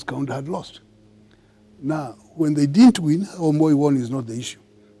 because Kaunda had lost. Now, when they didn't win, how Moi won is not the issue.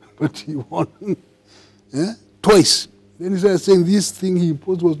 But he won twice. Then he started saying this thing he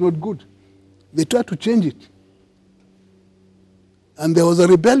imposed was not good. They tried to change it. And there was a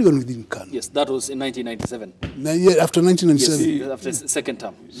rebellion within KANU. Yes, that was in 1997. After 1997. Yes, after second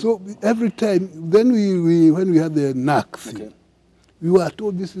term. So every time, then when we had the NAC thing, we were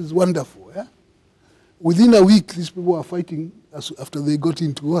told this is wonderful. Yeah? Within a week, these people were fighting after they got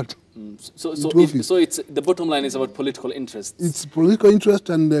into what? So it's the bottom line is about political interest. It's political interest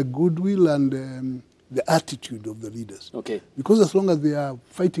and goodwill and the attitude of the leaders. Okay. Because as long as they are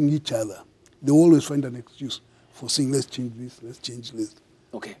fighting each other, they always find an excuse for saying, let's change this, let's change this.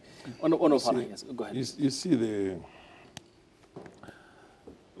 Okay. Yes, go ahead. You see,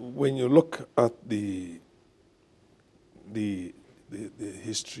 when you look at the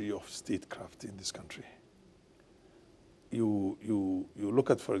history of statecraft in this country, you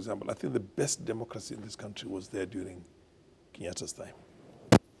look at, for example, I think the best democracy in this country was there during Kenyatta's time.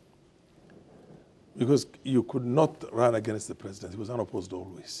 Because you could not run against the president. He was unopposed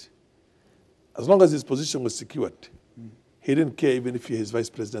always. As long as his position was secured, he didn't care even if you're his vice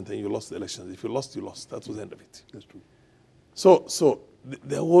president and you lost the elections. If you lost, you lost. That was the end of it. That's true. So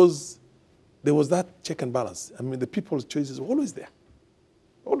there was that check and balance. I mean, the people's choices were always there.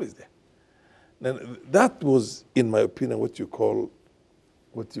 Always there. And that was, in my opinion, what you call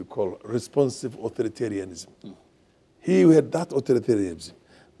responsive authoritarianism. He had that authoritarianism.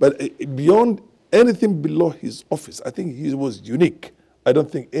 But beyond anything below his office, I think he was unique. I don't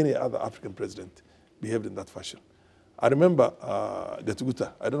think any other African president behaved in that fashion. I remember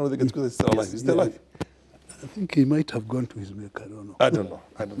Gatuguta. I don't know whether Gatuguta is still alive. He's still alive. I think he might have gone to his make. I don't know. I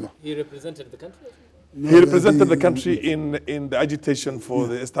don't know. He represented the country? No, he represented the country in the agitation for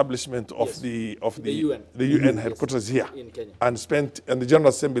the establishment of the UN headquarters here, in Kenya, and the General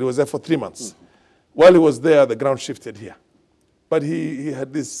Assembly was there for 3 months. While he was there, the ground shifted here, but he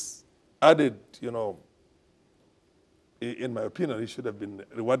had this added, in my opinion, he should have been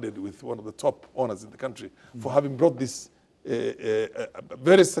rewarded with one of the top honors in the country for having brought this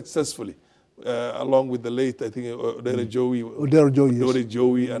very successfully, along with the late, I think, Odere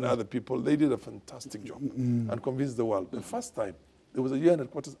Joey and other people. They did a fantastic job and convinced the world. The first time, there was a UN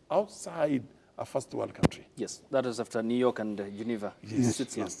headquarters outside a first world country. Yes, that was after New York and Geneva. Yes, a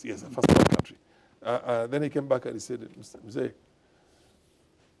first world country. Then he came back and he said, Mzee,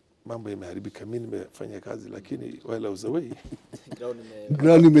 mambo yameharibika, mimi nimefanya kazi lakini while I was away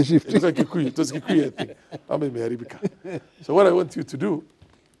ground imeshift. It was Kikuyu, I think. Mambo yameharibika. So what I want you to do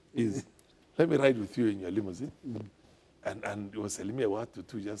is let me ride with you in your limousine and wasalimia watu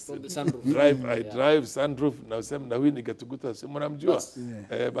tu, just drive. I drive sunroof na useme na huyu ni Gatuguta, sema namjua.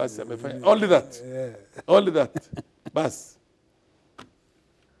 Basi amefanya only that. Bas.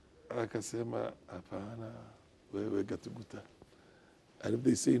 Akasema hapana, wewe Gatuguta. And if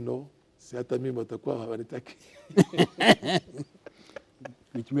they say no, si hata mimi watakuwa hawanitaki.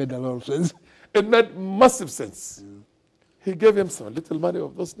 Which made a lot of sense. It made massive sense. He gave him some little money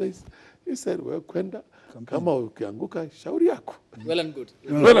of those days. He said, well, kwenda, kama ukianguka, shauri yako. Well and good.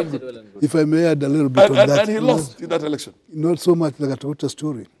 Well and good. If I may add a little bit on that. And he lost in that election. Not so much the Gatuguta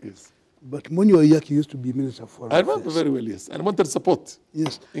story. Yes. But Monyo Ayaki used to be Minister for Foreign I remember very well, yes. And wanted support.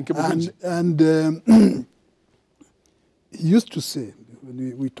 Yes. In Kibukunji. And he used to say,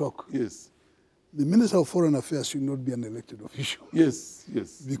 when we talk, yes, the Minister of Foreign Affairs should not be an elected official. Yes.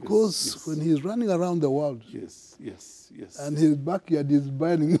 Because when he's running around the world, yes, and his backyard is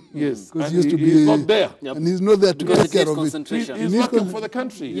burning, yes, because he's not there, and he's not there to take care of it. He's working for the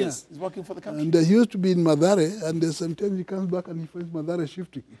country. Yes, he's working for the country. And he used to be in Madare, and sometimes he comes back and he finds Madare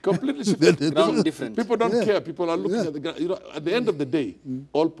shifting. Completely shifting. Ground different. People don't care. People are looking at the ground. At the end of the day,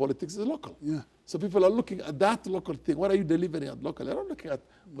 all politics is local. Yeah. So people are looking at that local thing. What are you delivering at local? They're not looking at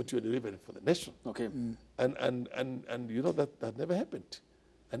what you're delivering for the nation. Okay. And you know that never happened.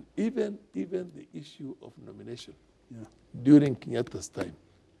 And even the issue of nomination during Kenyatta's time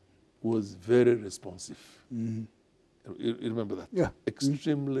was very responsive. You remember that? Yeah.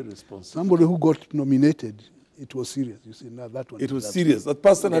 Extremely responsive. Somebody who got nominated, it was serious. You see, now that one. It was serious. That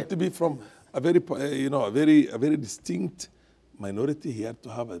person had to be from a very, a very distinct minority. He had to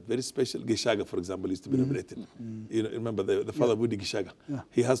have a very special. Gishaga, for example, used to be nominated. You know, remember the father of Woody Gishaga. Yeah.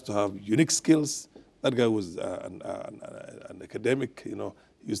 He has to have unique skills. That guy was an academic. You know,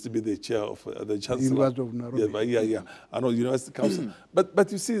 he used to be the chair of the chancellor. University of Nairobi. Yeah. I know, University Council.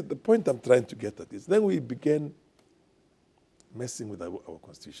 But you see, the point I'm trying to get at is then we began messing with our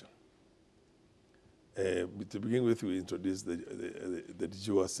constitution. To begin with, we introduced the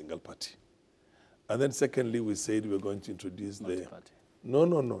Jua single party. And then secondly, we said we're going to introduce the...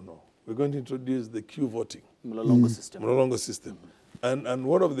 No. We're going to introduce the queue voting. Mlolongo system. Mlolongo system. And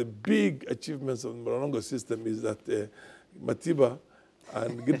one of the big achievements of the Mlolongo system is that Matiba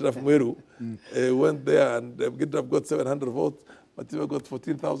and Gidraf Mweru went there, and Gidraf got 700 votes. Matiba got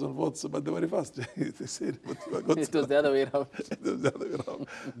 14,000 votes, but they were fast. They said Matiba got... It was the other way around. It was the other way around.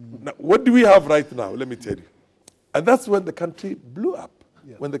 Now, what do we have right now? Let me tell you. And that's when the country blew up,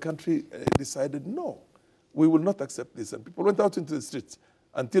 when the country decided, no, we will not accept this. And people went out into the streets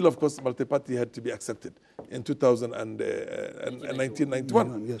until, of course, multi-party had to be accepted in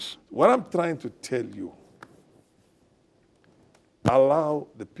 1991. Yes. What I'm trying to tell you, allow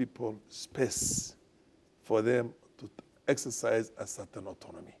the people space for them to exercise a certain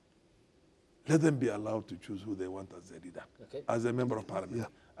autonomy. Let them be allowed to choose who they want as their leader, as a member of parliament,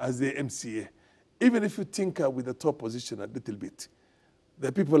 as the MCA. Even if you tinker with the top position a little bit, the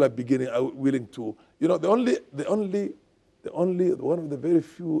people are willing to, one of the very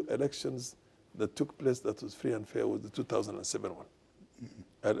few elections that took place that was free and fair was the 2007 one.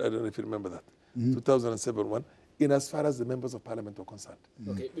 I don't know if you remember that. 2007 one, in as far as the members of parliament were concerned.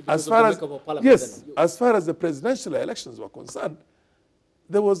 As far as the presidential elections were concerned,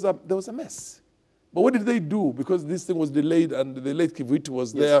 there was a mess. But what did they do? Because this thing was delayed and the late Kivuitu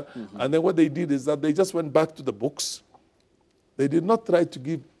was there, and then what they did is that they just went back to the books. They did not try to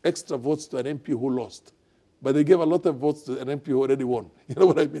give extra votes to an MP who lost, but they gave a lot of votes to an MP who already won. You know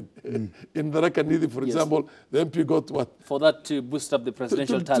what I mean? In the Rakanidi, for example, the MP got what? For that to boost up the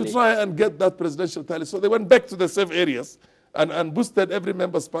presidential tally. To try and get that presidential tally. So they went back to the same areas and boosted every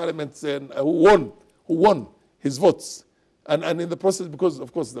member's parliament who won his votes. And in the process, because,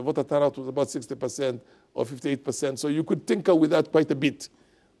 of course, the voter turnout was about 60% or 58%, so you could tinker with that quite a bit.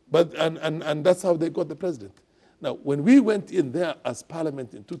 But and that's how they got the president. Now, when we went in there as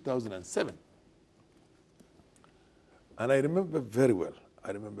parliament in 2007, and I remember very well,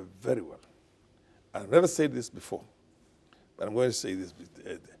 I've never said this before, but I'm going to say this.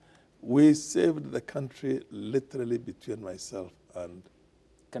 We saved the country literally between myself and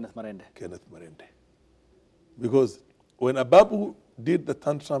Kenneth Marende. Because when Ababu did the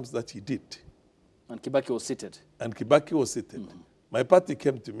tantrums that he did, and Kibaki was seated, my party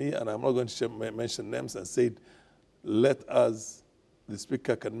came to me, and I'm not going to mention names, and said, let us, the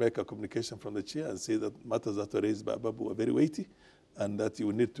speaker can make a communication from the chair and say that matters that were raised by Ababu are very weighty, and that you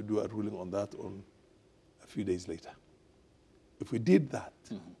will need to do a ruling on that on a few days later. If we did that,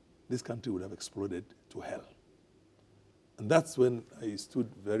 this country would have exploded to hell. And that's when I stood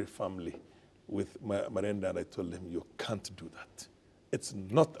very firmly with Marenda, and I told him, you can't do that. It's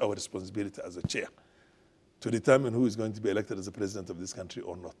not our responsibility as a chair to determine who is going to be elected as the president of this country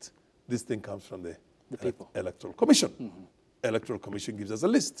or not. This thing comes from the people. Electoral Commission. Electoral Commission gives us a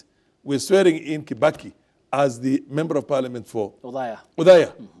list. We're swearing in Kibaki as the member of parliament for Udaya.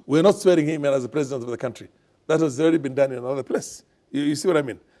 We're not swearing him in as the president of the country. That has already been done in another place. You see what I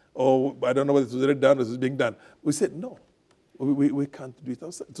mean? Or I don't know whether it was already done or it was being done. We said, no, we can't do it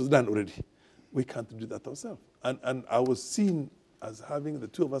ourselves. It was done already. We can't do that ourselves. And I was seen as having, the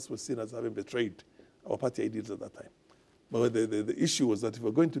two of us were seen as having betrayed our party ideals at that time. But the issue was that if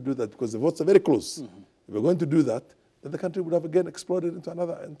we're going to do that, because the votes are very close, if we're going to do that, then the country would have again exploded into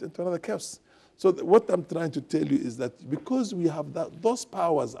another chaos. So what I'm trying to tell you is that because we have those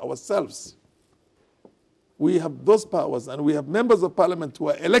powers ourselves, we have those powers, and we have members of parliament who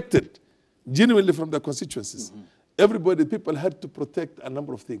are elected genuinely from their constituencies. Everybody, people had to protect a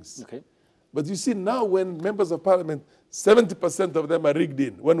number of things. But you see, now when members of parliament, 70% of them are rigged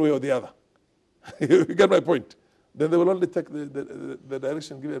in, one way or the other. You get my point? Then they will only take the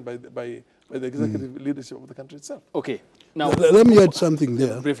direction given by the executive leadership of the country itself. Now let me add something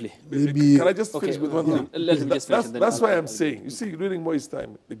there. Briefly. Maybe. Can I just finish with one thing? Let me just finish. That's why I'm saying, you see, during Moi's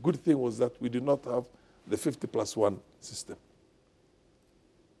time, the good thing was that we did not have the 50+1 system.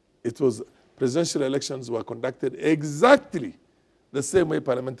 It was, presidential elections were conducted exactly the same way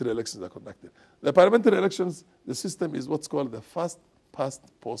parliamentary elections are conducted. The parliamentary elections, the system is what's called the first past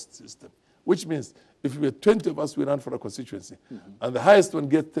post system, which means if we are 20 of us, we run for a constituency, and the highest one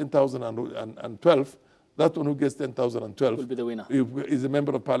gets 10,012, that one who gets 10,012 will be the winner. Is a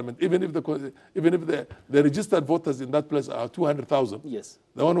member of parliament. Even if the registered voters in that place are 200,000,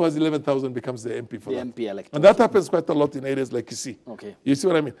 the one who has 11,000 becomes the MP for that. MP elected. And that happens quite a lot in areas like Kisii. You see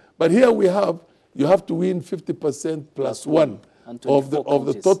what I mean? But here you have to win 50% plus one of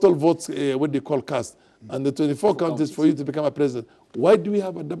the total votes, what they call cast, and the 24 counties for you to become a president. Why do we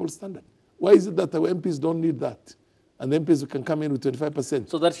have a double standard? Why is it that our MPs don't need that? And the MPs can come in with 25%?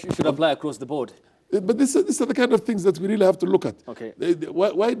 So that should apply across the board? But these are the kind of things that we really have to look at. Okay.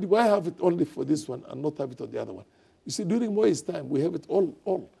 Why have it only for this one and not have it on the other one? You see, during Moi's time, we have it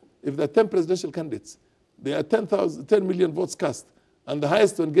all. If there are 10 presidential candidates, there are 10 million votes cast, and the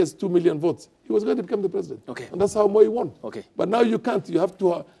highest one gets 2 million votes, he was going to become the president. Okay. And that's how Moi won. Okay. But now you can't. You have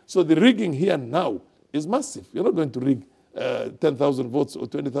to. So the rigging here now is massive. You're not going to rig 10,000 votes or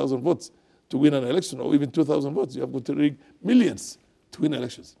 20,000 votes to win an election, or even 2,000 votes. You have to rig millions to win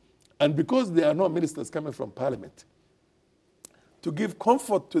elections. And because there are no ministers coming from parliament, to give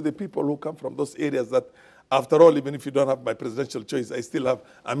comfort to the people who come from those areas that, after all, even if you don't have my presidential choice, I still have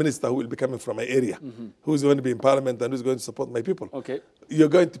a minister who will be coming from my area, who's going to be in parliament and who's going to support my people. Okay. You're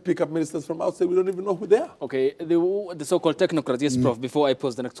going to pick up ministers from outside. We don't even know who they are. Okay. The so-called technocrats. Yes, Prof. Before I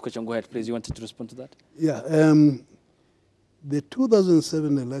pose the next question, go ahead, please. You wanted to respond to that? Yeah. The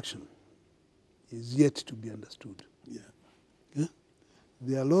 2007 election is yet to be understood. Yeah.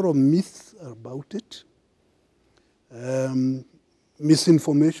 There are a lot of myths about it,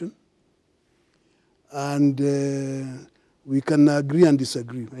 misinformation, and we can agree and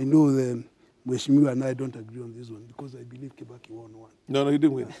disagree. I know the Mheshimiwa and I don't agree on this one because I believe Kibaki won one. No, he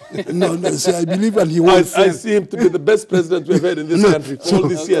didn't win. no, see, I believe and he won. I see him to be the best president we've had in this country for all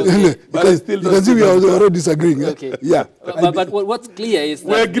these years. But I still you can see we are already disagreeing. Okay. Yeah. But what's clear is that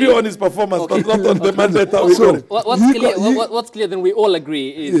we agree on his performance, but not on the mandate how he got it. What's clear, then we all agree,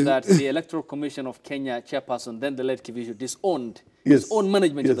 is that the Electoral Commission of Kenya chairperson, then the late Kivisho, disowned his own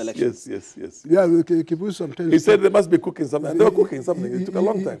management of the elections. Yes. Yeah, Kivuito sometimes. He said they must be cooking something. They were cooking something. It took a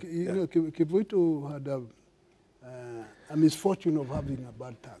long time. You know, Kivuito had a misfortune of having a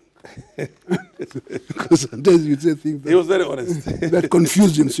bad tongue. Because sometimes you say things that, he was very honest. that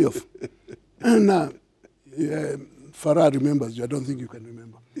confused himself. And Farah remembers you. I don't think you can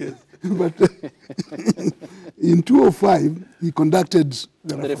remember. Yes. But in 2005, he conducted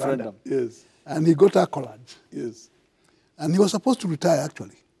the referendum. Yes. And he got accolades. Yes. And he was supposed to retire,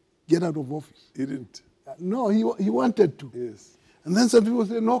 actually, get out of office. He didn't. No, he wanted to. Yes. And then some people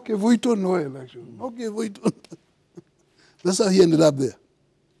say, no, Kivuito, no election. No, Kivuito. That's how he ended up there.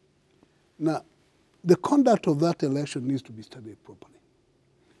 Now, the conduct of that election needs to be studied properly.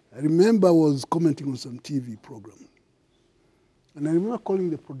 I remember I was commenting on some TV program. And I remember calling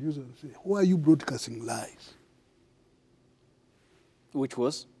the producer and saying, why are you broadcasting lies? Which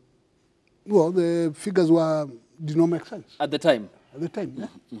was? Well, the figures did not make sense. At the time? At the time, yeah.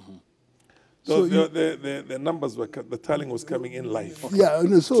 Mm-hmm. So the numbers were, the tallying was coming in live. Okay. Yeah,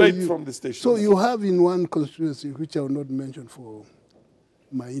 no, so straight from the station. So you have in one constituency, which I will not mention for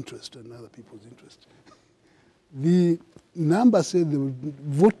my interest and other people's interest, the number said the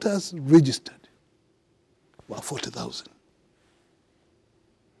voters registered were 40,000.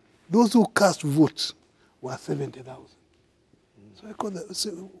 Those who cast votes were 70,000. So I called them, I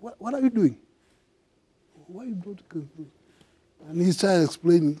said, what are you doing? Why are you broadcasting? And he started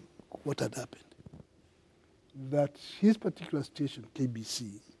explaining what had happened. That his particular station,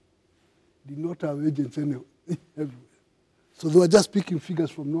 KBC, did not have agents everywhere. So they were just picking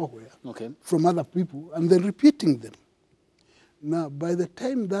figures from nowhere, from other people, and then repeating them. Now, by the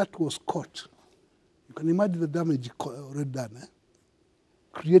time that was caught, you can imagine the damage already done,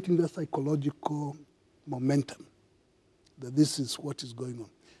 creating that psychological momentum that this is what is going on.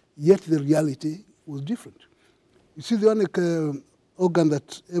 Yet the reality was different. You see, the only organ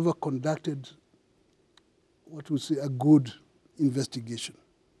that ever conducted what we say a good investigation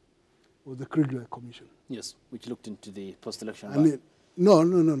was the Kriegler Commission. Yes, which looked into the post-election. No.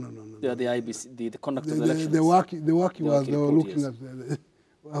 The IBC, the conduct of the elections. The work was they were looking at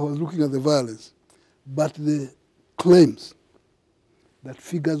I was looking at the violence, but the claims that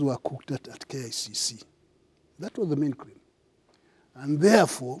figures were cooked at KICC, that was the main claim, and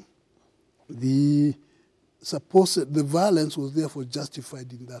therefore the violence was therefore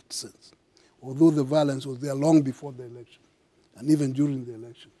justified in that sense, although the violence was there long before the election and even during the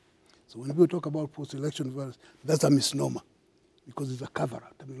election. So when people talk about post-election violence, that's a misnomer because it's a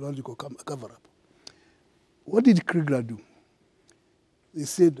cover-up, terminological cover-up. What did Kriegler do? They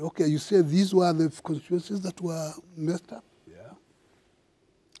said, okay, you said these were the constituencies that were messed up? Yeah.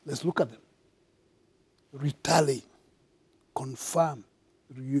 Let's look at them. Retally, confirm,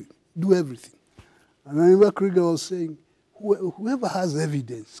 do everything. And I remember Kriegler was saying, whoever has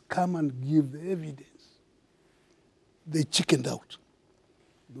evidence, come and give the evidence. They chickened out.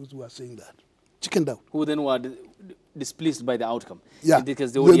 Those who are saying that. Chickened out. Who then were displeased by the outcome? Yeah.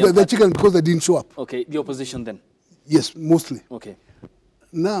 Because they chickened because they didn't show up. Okay. The opposition then? Yes, mostly. Okay.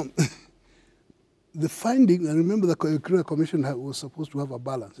 Now, the finding, I remember the Kriegler Commission was supposed to have a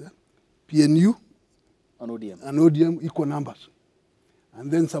balance. Yeah? PNU and ODM. And ODM equal numbers. And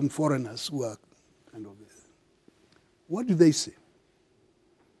then some foreigners who are kind of. What did they say?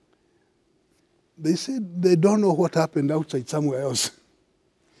 They said they don't know what happened outside somewhere else.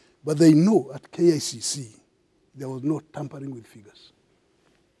 But they know at KICC there was no tampering with figures.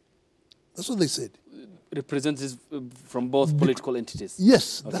 That's what they said. Representatives from both political entities.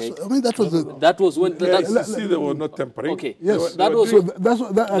 Yes, okay. That was the. That was when. KICC, they were not tampering. Okay. Yes, that was.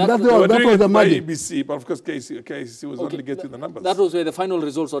 That was the mandate. ABC, but of course KICC was only getting the numbers. That was where the final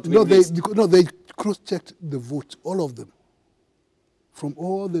results ought to be released. They cross-checked the votes, all of them, from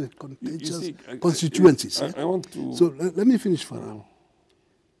all the contentious constituencies. I want to. So let me finish for now.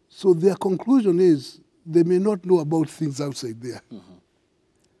 So their conclusion is they may not know about things outside there.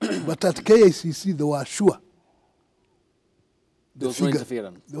 But at KICC, they were sure. There was no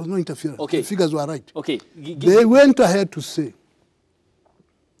interference. There was no interference. Okay. The figures were right. Okay. They went ahead to say,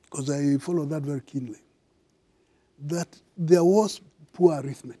 because I follow that very keenly, that there was poor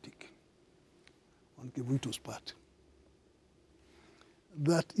arithmetic on Kivuito's part.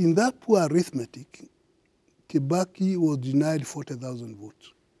 That in that poor arithmetic, Kibaki was denied 40,000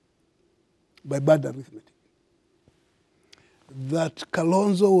 votes by bad arithmetic. That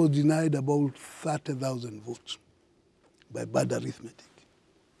Kalonzo was denied about 30,000 votes by bad arithmetic.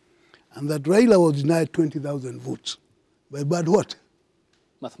 And that Raila was denied 20,000 votes by bad what?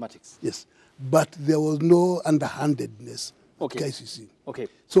 Mathematics. Yes. But there was no underhandedness at KICC. Okay.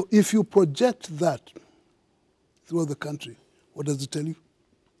 So if you project that throughout the country, what does it tell you?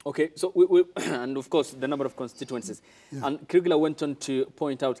 Okay, so and of course the number of constituencies. Yeah. And Kirigula went on to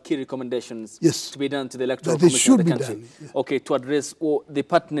point out key recommendations to be done to the Electoral Commission of the country. Okay, to address the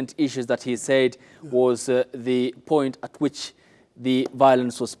pertinent issues that he said was the point at which the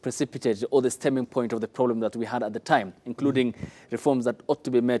violence was precipitated, or the stemming point of the problem that we had at the time, including reforms that ought to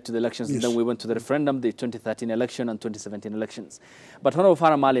be made to the elections. And then we went to the referendum, the 2013 election and 2017 elections. But Honorable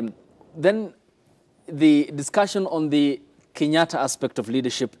Farah Maalim, then the discussion on the Kenyatta aspect of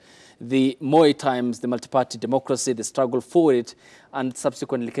leadership, the Moi times, the multi-party democracy, the struggle for it, and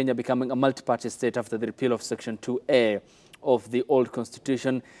subsequently Kenya becoming a multi-party state after the repeal of Section 2A of the old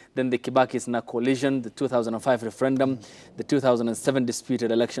constitution, then the Kibaki-Sina coalition, the 2005 referendum, the 2007 disputed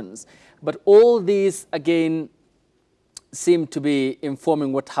elections. But all these, again, seem to be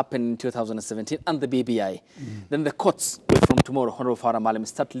informing what happened in 2017 and the BBI. Then the courts, from tomorrow, Honorable Farah Maalim,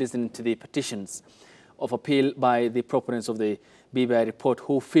 start listening to the petitions of appeal by the proponents of the BBI report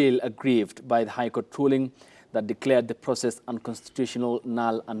who feel aggrieved by the High Court ruling that declared the process unconstitutional,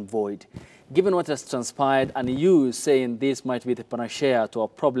 null and void. Given what has transpired and you saying this might be the panacea to our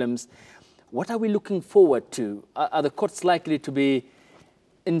problems, what are we looking forward to? Are the courts likely to be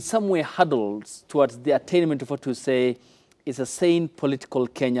in some way huddled towards the attainment of what we say is a sane political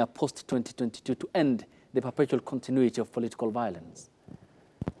Kenya post-2022 to end the perpetual continuity of political violence?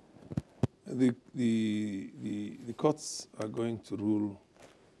 The courts are going to rule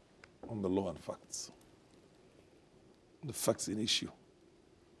on the law and facts, the facts in issue.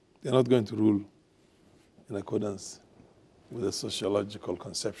 They're not going to rule in accordance with the sociological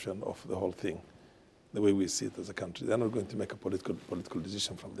conception of the whole thing, the way we see it as a country. They're not going to make a political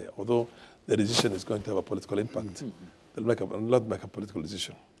decision from there. Although the decision is going to have a political impact, they'll not make a political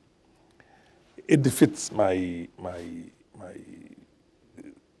decision. It defeats by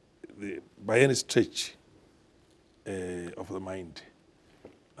any stretch of the mind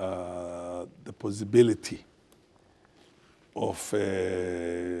the possibility of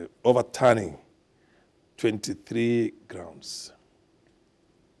overturning 23 grounds.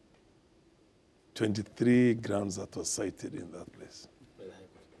 23 grounds that were cited in that place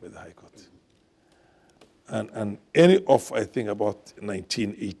by the High Court. And any of, I think, about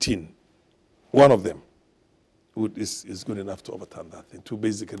 1918, one of them is good enough to overturn that thing, to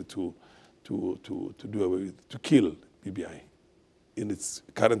basically to do away with, to kill BBI in its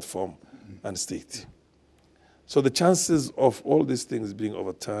current form and state. So the chances of all these things being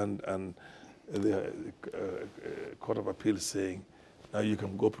overturned and the Court of Appeal saying, now you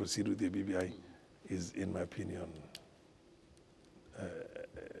can go proceed with the BBI is, in my opinion,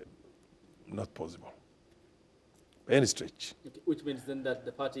 not possible by any stretch. Which means then that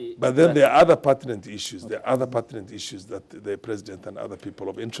the party... But then there are other pertinent issues. There are other pertinent issues that the president and other people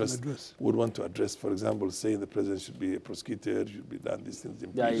of interest would want to address. For example, saying the president should be prosecuted, should be done these things. The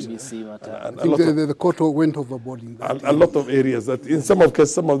IEBC matter. I think the court went overboard in that. A lot of areas that, in some of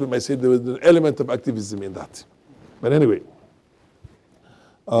cases, some of them I say there was an element of activism in that. But anyway,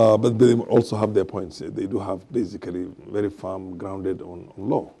 but they also have their points. They do have basically very firm, grounded on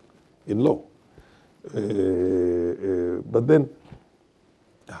law, in law. But then,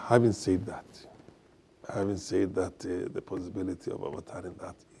 having said that, the possibility of overturning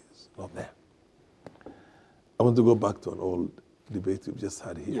that is not there. I want to go back to an old debate we've just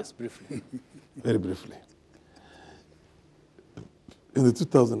had here. Yes, briefly. Very briefly. In the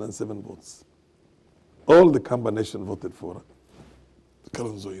 2007 votes, all the Kamba nation voted for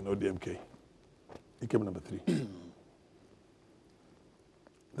Kalonzo in ODMK. He came number 3.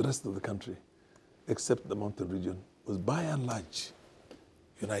 The rest of the country, except the mountain region, was by and large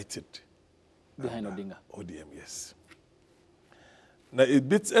united. Behind Odinga. ODM, yes. Now, it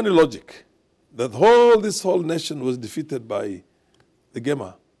beats any logic that this whole nation was defeated by the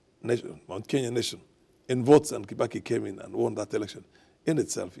Gema nation, Mount Kenya nation, in votes, and Kibaki came in and won that election. In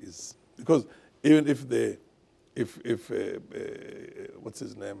itself is, because even if what's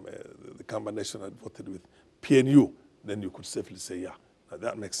his name, the Kamba nation had voted with PNU, then you could safely say, yeah,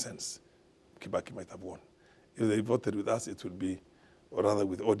 that makes sense. Kibaki might have won. If they voted with us, it would be, or rather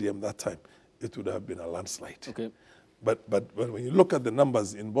with ODM that time, it would have been a landslide. Okay. But when you look at the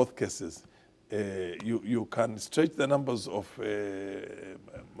numbers in both cases, you can stretch the numbers of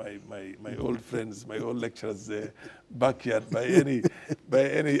my old friends, my old lecturers' backyard by any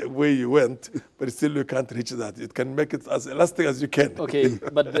way you went, but still you can't reach that. It can make it as elastic as you can. Okay,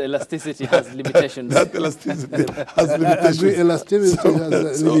 but the elasticity has limitations. That elasticity has limitations. I agree, elasticity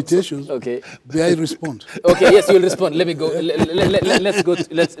has limitations. Okay. May I respond? Okay, yes, you'll respond. Let me go.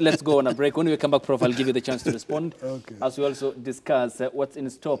 Let's go on a break. When we come back, Prof, I'll give you the chance to respond. Okay. As we also discuss what's in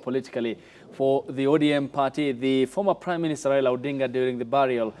store politically for the ODM party. The former Prime Minister Raila Odinga, during the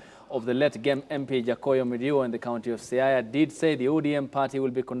burial of the late GEM MP Jakoyo Midio in the county of Siaya, did say the ODM party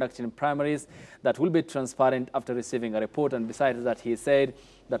will be conducting primaries that will be transparent after receiving a report. And besides that, he said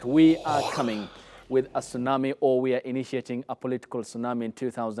that we are coming with a tsunami, or we are initiating a political tsunami in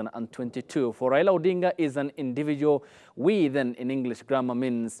 2022. For Raila Odinga is an individual. We then in English grammar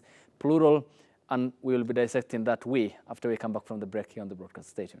means plural, and we will be dissecting that we after we come back from the break here on the broadcast.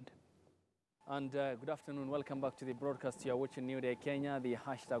 Stay tuned. And good afternoon. Welcome back to the broadcast. You are watching New Day Kenya. The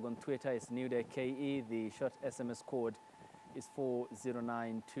hashtag on Twitter is NewDayKE. The short SMS code is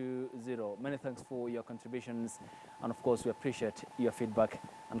 40920. Many thanks for your contributions. And of course, we appreciate your feedback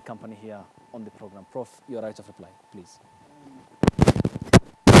and company here on the program. Prof, your right of reply, please.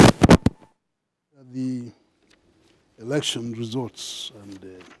 The election results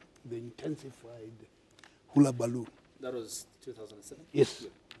and the intensified hula baloo. That was 2007? Yes.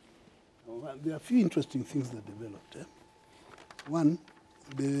 Well, there are a few interesting things that developed. One,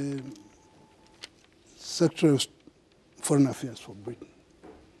 the Secretary of Foreign Affairs for Britain.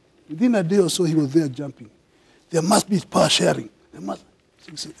 Within a day or so, he was there jumping. There must be power sharing. There must.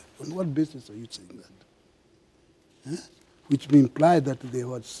 On what basis are you saying that? Which implied that there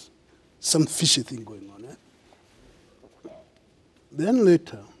was some fishy thing going on. Then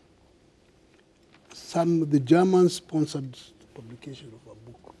later, the Germans sponsored the publication of a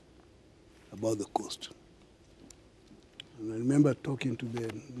book about the coast. And I remember talking to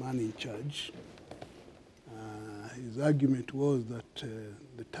the man in charge. His argument was that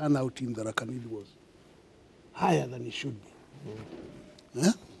the turnout in the Rakanil was higher than it should be.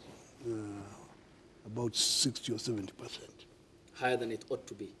 About 60 or 70%. Higher than it ought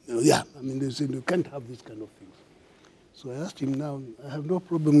to be. Yeah, I mean, they said you can't have this kind of things. So I asked him now, I have no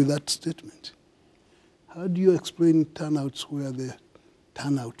problem with that statement. How do you explain turnouts where the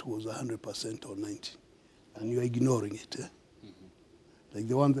turnout was 100% or 90%, and you're ignoring it? Like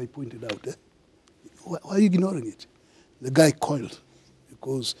the ones I pointed out. Why are you ignoring it? The guy coiled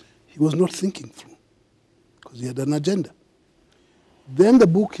because he was not thinking through, because he had an agenda. Then the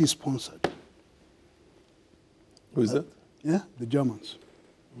book he sponsored. Who is that? Yeah, the Germans.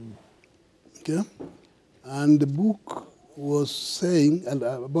 Okay? And the book was saying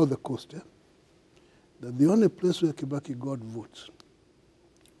about the coast, that the only place where Kibaki got votes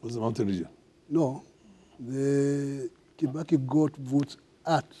was the mountain region. No, the Kibaki got votes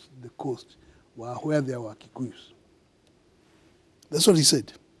at the coast where there were Kikuyus. That's what he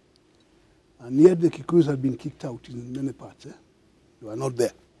said. And yet the Kikuyus had been kicked out in many parts. They were not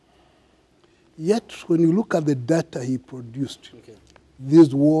there. Yet when you look at the data he produced,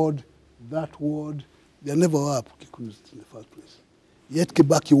 this ward, that ward, there never were Kikuyus in the first place. Yet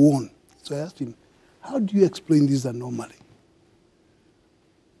Kibaki won. So I asked him, how do you explain this anomaly?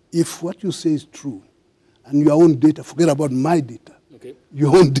 If what you say is true, and your own data, forget about my data,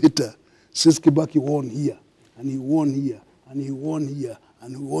 your own data says Kibaki won here, and he won here, and he won here,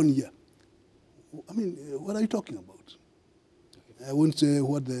 and he won here. I mean, what are you talking about? I won't say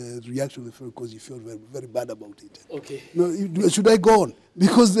what the reaction was, because you feel very, very bad about it. Okay. No, should I go on?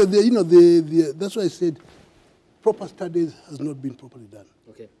 Because that's why I said proper studies has not been properly done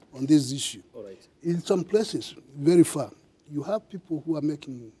on this issue. All right. In some places, very far, you have people who are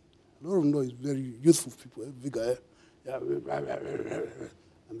making A lot of them know it's very youthful people, bigger,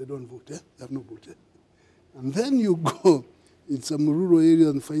 and they don't vote. They have no vote. And then you go in some rural areas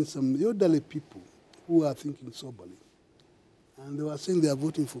and find some elderly people who are thinking soberly. And they were saying they are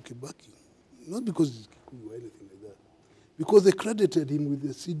voting for Kibaki, not because he's Kikuyu or anything like that, because they credited him with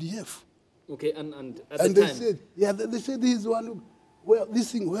the CDF. Okay, and at And the they time, said, yeah, they said he's the one who, well,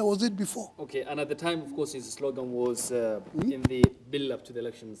 this thing, where was it before? okay, and at the time, of course, his slogan was in the build-up to the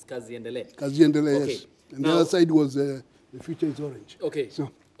elections, Kazi Endele. Kazi Endele, Okay. yes. And Now, the other side was the future is orange. Okay, So,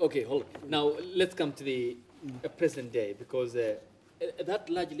 okay, hold on. Now, let's come to the present day, because that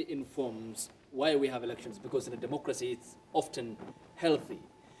largely informs why we have elections, because in a democracy, it's often healthy.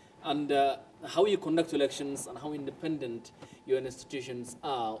 And how you conduct elections and how independent your institutions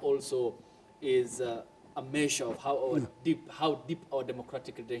are also is a measure of how deep our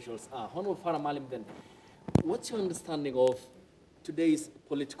democratic credentials are. Honorable Farah Malim, then, what's your understanding of today's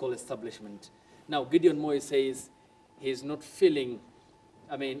political establishment? Now, Gideon Moi says he's not feeling,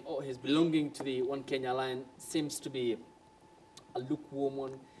 his belonging to the One Kenya line seems to be a lukewarm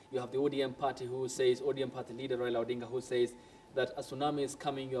one. You have the ODM party ODM party leader Raila Odinga, who says that a tsunami is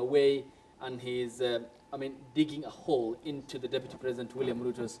coming your way, and he's, digging a hole into the Deputy President William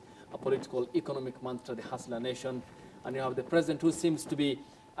Ruto's political economic mantra, the Hustler Nation. And you have the president who seems to be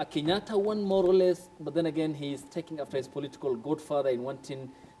a Kenyatta one more or less, but then again he's taking after his political godfather in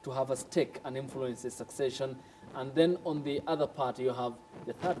wanting to have a stake and influence his succession. And then on the other part, you have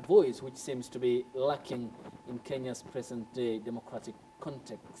the third voice, which seems to be lacking in Kenya's present-day democratic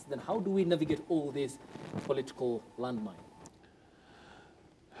context. Then how do we navigate all this political landmine?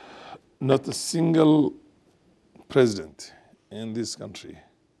 Not a single president in this country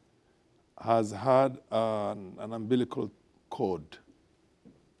has had an umbilical cord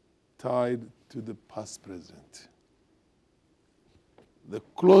tied to the past president. The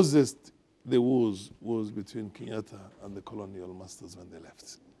closest there was between Kenyatta and the colonial masters when they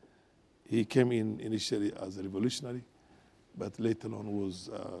left. He came in initially as a revolutionary, but later on was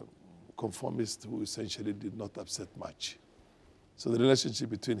a conformist who essentially did not upset much. So the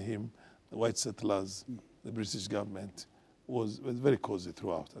relationship between him, the white settlers, the British government, was very cozy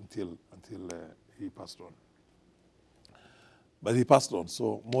throughout until he passed on. But he passed on,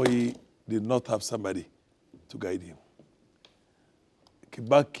 so Moi did not have somebody to guide him.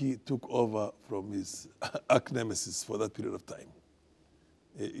 Kibaki took over from his arch nemesis for that period of time.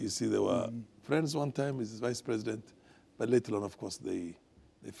 You see, they were friends one time as his vice president, but later on, of course, they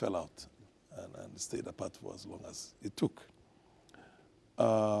fell out and stayed apart for as long as it took.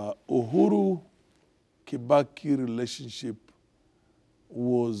 Uhuru-Kibaki relationship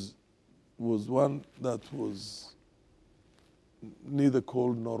was one that was neither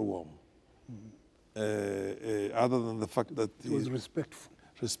cold nor warm. Other than the fact that he was respectful.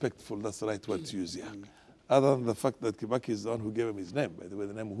 Respectful, that's the right word to use, yeah. Other than the fact that Kibaki is the one who gave him his name, by the way,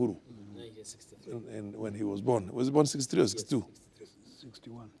 the name Uhuru. And when he was born. Was he born 63 or 62?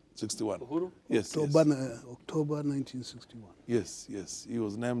 61. 61. Uhuru? Yes, October, yes. October 1961. Yes, yes. He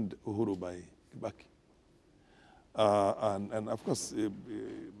was named Uhuru by Kibaki. And of course,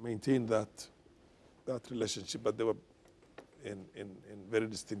 maintained that relationship, but they were in very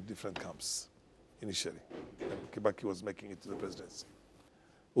distinct different camps initially. And Kibaki was making it to the presidency.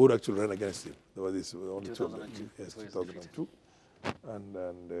 Uhuru actually ran against him. There were these only 2002. Yes, 2002.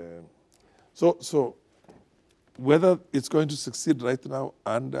 So whether it's going to succeed right now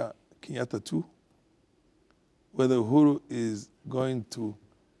under Kenyatta too, whether Uhuru is going to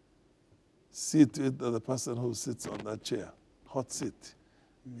see to it that the person who sits on that chair, hot seat,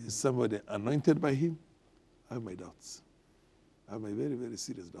 is somebody anointed by him, I have my doubts. I have my very, very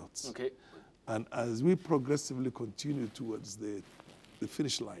serious doubts. Okay. And as we progressively continue towards the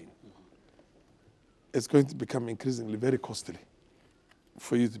finish line, it's going to become increasingly very costly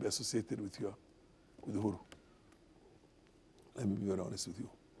for you to be associated with Uhuru. Let me be very honest with you.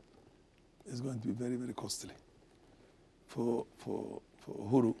 It's going to be very, very costly for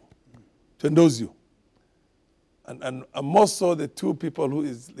Uhuru to endorse you. And more so the two people who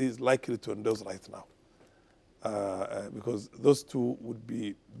is likely to endorse right now. Because those two would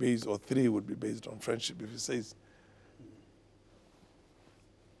be based, or three would be based on friendship. If he says,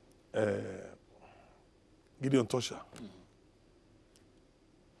 Gideon Tosha,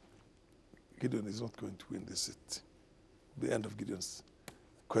 Gideon is not going to win this seat. The end of Gideon's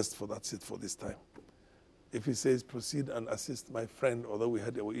quest for that seat for this time. If he says, proceed and assist my friend, although we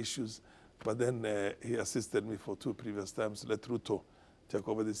had our issues, but then he assisted me for 2 previous times, let Ruto take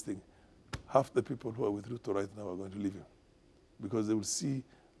over this thing. Half the people who are with Ruto right now are going to leave him because they will see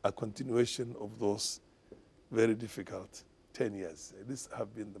a continuation of those very difficult 10 years. These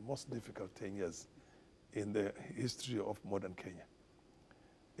have been the most difficult 10 years in the history of modern Kenya.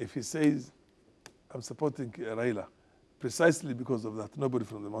 If he says, I'm supporting Raila, precisely because of that, nobody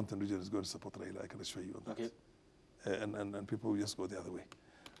from the mountain region is going to support Raila, I can assure you on that. Okay. And people will just go the other way.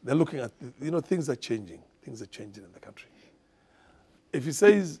 They're looking at, things are changing. Things are changing in the country. If he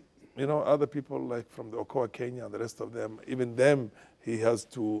says, other people like from the Okoa, Kenya, and the rest of them, even them, he has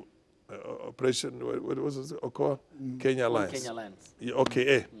to operation, what was it, Okoa? Kenya Alliance. Kenya Alliance.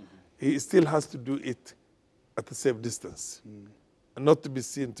 OKA. He still has to do it at a safe distance, and not to be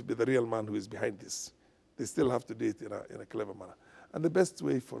seen to be the real man who is behind this. They still have to do it in a clever manner. And the best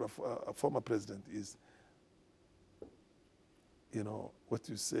way for a former president is, what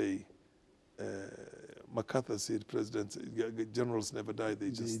you say, MacArthur said, generals never die, they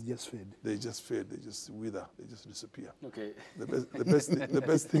just fade. They just fade, they just wither, they just disappear. Okay. The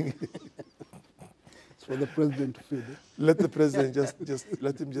best thing it's for the president to fade. Let the president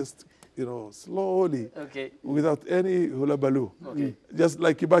let him slowly, without any hula baloo. Okay. Just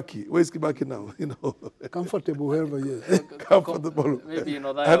like Kibaki. Where's Kibaki now? Comfortable wherever he is. Comfortable. Maybe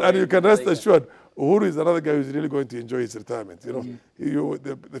that. And you can rest assured, Uhuru is another guy who's really going to enjoy his retirement.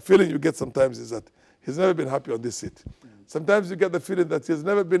 The feeling you get sometimes is that he's never been happy on this seat. Sometimes you get the feeling that he's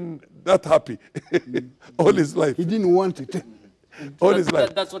never been that happy all his life. He didn't want it. All his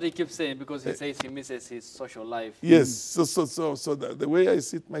life. That's what he keeps saying, because he says he misses his social life. Yes. So the way I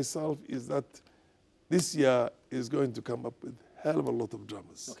see it myself is that this year is going to come up with a hell of a lot of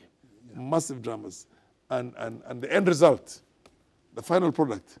dramas, massive dramas, and the end result, the final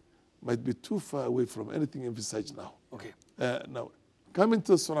product, might be too far away from anything envisaged now. Okay. Now, coming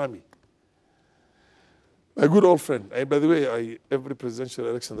to tsunami, my good old friend. By the way, every presidential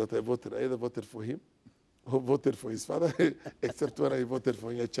election that I voted, I either voted for him or voted for his father, except when I voted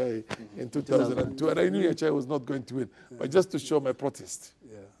for Nyachai in 2002. And I knew Nyachai was not going to win, but just to show my protest.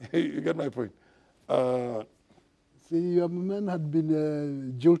 Yeah. You get my point. See, your man had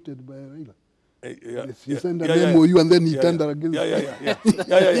been jilted by Raila. He sent an yeah, MOU and then he turned against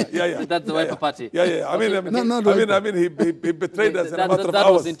Yeah. That's the Wiper Party. Yeah. I mean, he betrayed us in a matter of hours.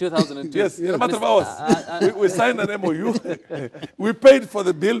 That was in 2002. Yes, in a matter of hours. We signed an MOU. We paid for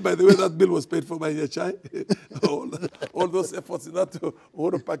the bill. By the way, that bill was paid for by Nyachai. all those efforts in that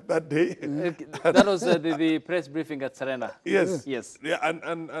Uhuru Park that day. That was the press briefing at Serena. Yes. Yeah,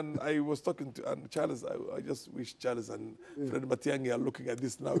 and I was talking to Charles. I just wish Charles and Fred Matiang'i are looking at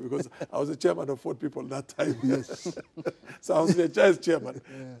this now, because I was a chairman of 4 people that time. Yes. So I was the Nyachai's chairman.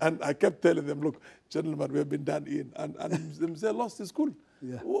 And I kept telling them, look, gentlemen, we have been done in. And they lost his cool.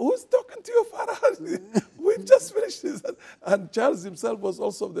 Yeah. Who's talking to you, Farah? We've just finished this. And Charles himself was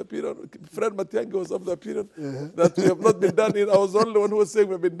also of the opinion, Fred Matiang'i was of the opinion that we have not been done in. I was the only one who was saying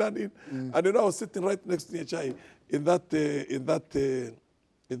we've been done in. And I was sitting right next to Nyachai in that the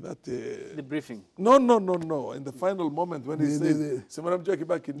briefing. No. In the final moment when he said, "Simanam Joe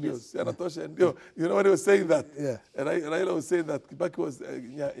Kibaki news," Anatosha, and when he was saying that, and Raila was saying that, Kibaki was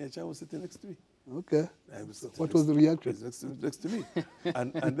Nyachai was sitting next to me. Okay. What was the reaction? Next to me,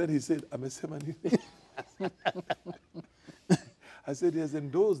 and then he said, "I'm a Semani." I said, he has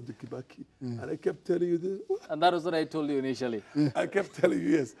endorsed the Kibaki. And I kept telling you this. And that was what I told you initially. I kept telling you,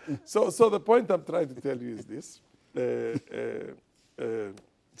 yes. So the point I'm trying to tell you is this.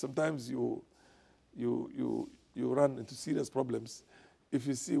 Sometimes you run into serious problems if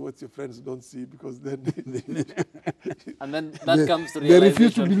you see what your friends don't see, because then and then that comes to realization. They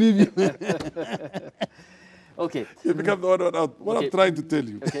refuse to believe you. Okay. You become the one out. What I'm trying to tell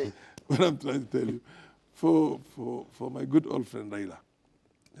you. Okay. What I'm trying to tell you. For my good old friend Raila,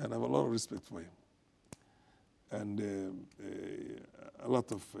 and I have a lot of respect for him, and a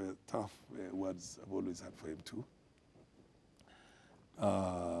lot of tough words I've always had for him too.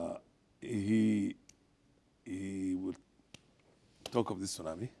 He will talk of this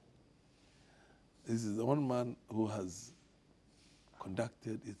tsunami. This is the one man who has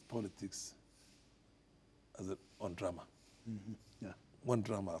conducted his politics on drama. One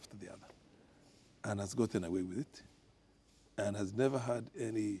drama after the other, and has gotten away with it, and has never had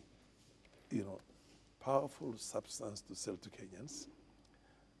any, powerful substance to sell to Kenyans.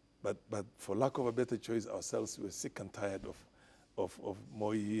 But for lack of a better choice, ourselves, we were sick and tired of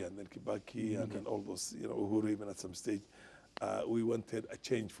Moi and then Kibaki and then all those, Uhuru even at some stage. We wanted a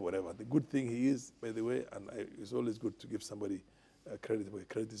change for whatever. The good thing he is, by the way, and it's always good to give somebody credit where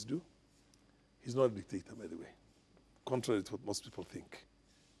credit is due, he's not a dictator, by the way, contrary to what most people think.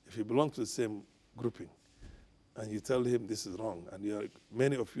 If you belong to the same grouping and you tell him this is wrong, and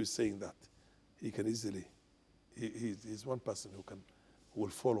many of you saying that, he can easily, he's one person who will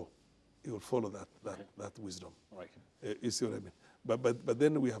follow he will follow that wisdom. Right. You see what I mean? But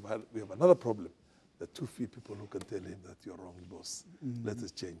then we have another problem. There are too few people who can tell him that you're wrong, boss. Let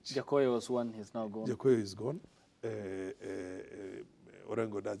us change. Jakoyo was one, he's now gone. Jakoyo is gone.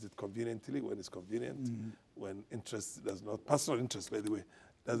 Orengo does it conveniently when it's convenient. When interest does not, personal interest, by the way,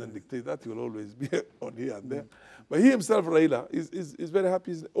 doesn't dictate that, he will always be on here and there. But he himself, Raila, is very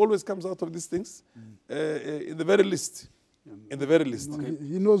happy. He always comes out of these things in the very least. In the very least. Okay.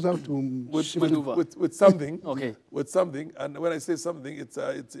 He knows how to maneuver. With something. Okay. With something. And when I say something, it's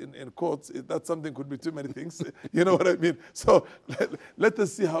in quotes. That something could be too many things. You know what I mean? So let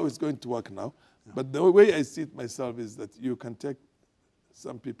us see how it's going to work now. But the way I see it myself is that you can take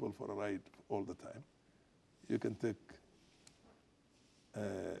some people for a ride all the time. You can take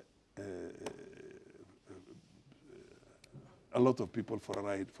a lot of people for a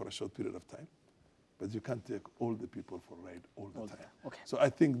ride for a short period of time. But you can't take all the people for a ride all the time. Okay. So I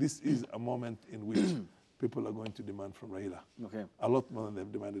think this is a moment in which people are going to demand from Raila a lot more than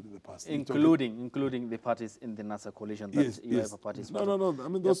they've demanded in the past. Including the parties in the NASA coalition that you have a parties. No. I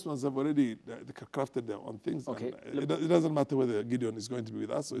mean, those ones have already crafted their own things. Okay. It doesn't matter whether Gideon is going to be with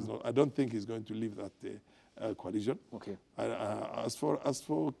us or is not. I don't think he's going to leave that coalition. Okay. As for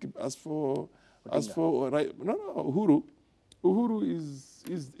Uhuru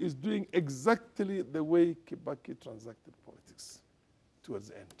is doing exactly the way Kibaki transacted politics towards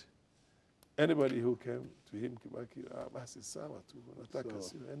the end. Anybody who came to him, Kibaki, basi sawa tu, nataka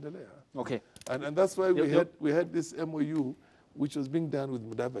sio, endelea. Okay. And that's why we had this MOU, which was being done with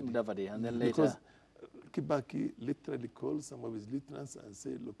Mudavadi. And then later. Because Kibaki literally called some of his lieutenants and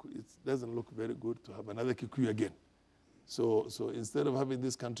said, look, it doesn't look very good to have another Kikuyu again. So instead of having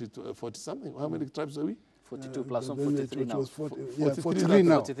this country to 40-something, how many tribes are we? 42 plus 43 now. 43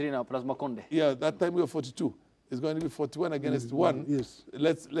 now. 43 now plus Makonde. Yeah, that time we were 42. It's going to be 41 against 1. Yes.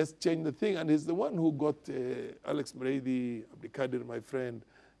 Let's change the thing. And he's the one who got Alex Mreidi, Abdikadir, my friend,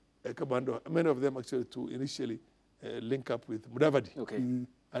 Kabando, many of them actually to initially link up with Mudavadi. Okay.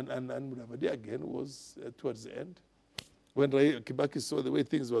 And Mudavadi again was towards the end. When Kibaki saw the way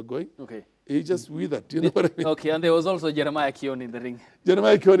things were going, he just withered. You know what I mean? Okay, and there was also Jeremiah Kioni in the ring.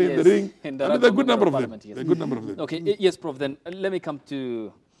 Jeremiah Kioni in the ring. And there are a good number of them. Yes. A good number of them. Okay, yes, Prof. Then let me come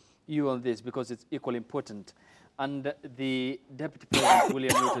to you on this because it's equally important. And the Deputy President,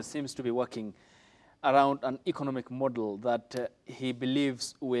 William Ruto, seems to be working around an economic model that he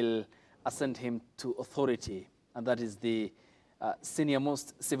believes will ascend him to authority, and that is the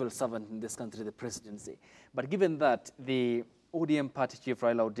senior-most civil servant in this country, the presidency. But given that the ODM party chief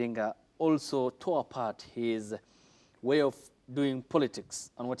Raila Odinga also tore apart his way of doing politics,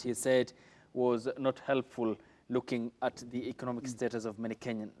 and what he said was not helpful looking at the economic status of many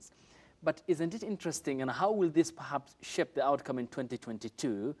Kenyans. But isn't it interesting, and how will this perhaps shape the outcome in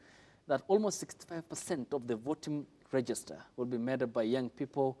 2022, that almost 65% of the voting register will be made up by young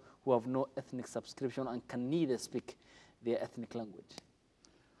people who have no ethnic subscription and can neither speak their ethnic language?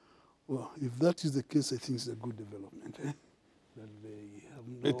 Well, if that is the case, I think it's a good development. That they have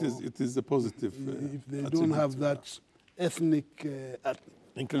no, it is a positive. If they don't have that ethnic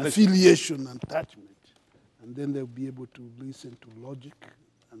affiliation and attachment, and then they'll be able to listen to logic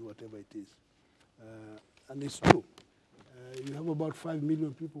and whatever it is. And it's true. You have about 5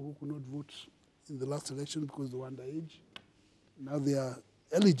 million people who could not vote in the last election because they were underage. Now they are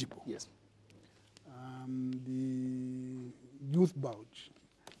eligible. Yes. The youth bulge.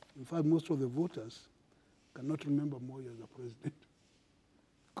 In fact, most of the voters cannot remember Moi as a president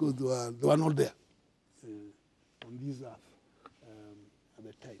because they were not there on this earth at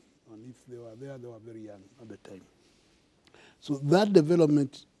the time. And if they were there, they were very young at the time. So that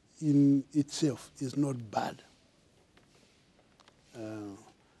development in itself is not bad.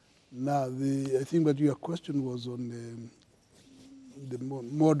 Now, I think that your question was on the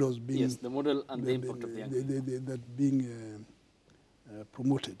models being... Yes, the model and the impact of the young people. That being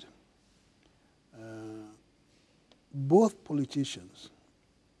promoted. Both politicians,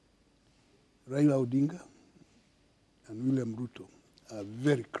 Raila Odinga and William Ruto, are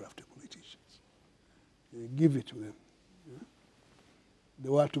very crafty politicians. Give it to them. Yeah? They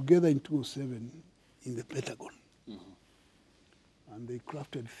were together in 2007 in the Pentagon. And they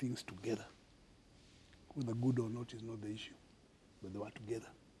crafted things together. Whether good or not is not the issue. But they were together.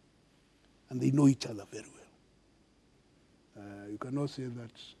 And they know each other very well. You cannot say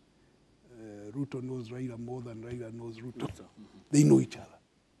that Ruto knows Raila more than Raila knows Ruto. They know each other.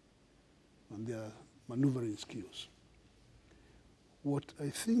 And their maneuvering skills. What I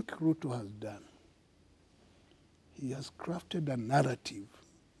think Ruto has done, he has crafted a narrative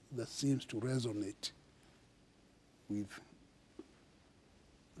that seems to resonate with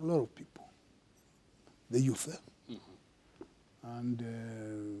a lot of people, the youth, and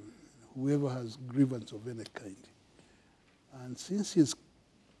whoever has grievance of any kind. And since he's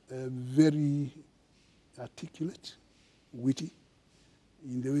very articulate, witty,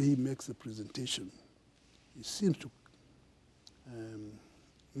 in the way he makes the presentation, he seems to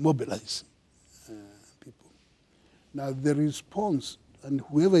mobilize people. Now the response, and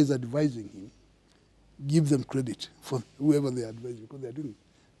whoever is advising him, give them credit for whoever they are advising, because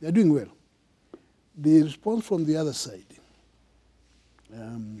they're doing well. The response from the other side,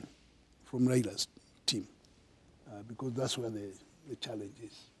 from Raila's team, because that's where the challenge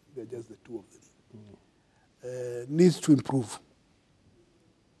is. They're just the two of them. Needs to improve.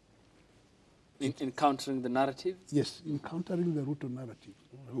 In countering the narrative? Yes, in countering the Ruto narrative.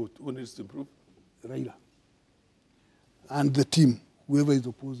 Who needs to improve? Raila. And the team, whoever is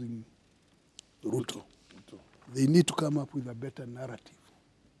opposing Ruto. They need to come up with a better narrative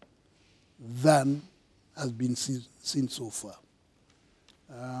than has been seen so far.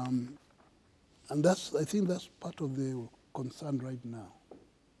 And I think that's part of the concern right now,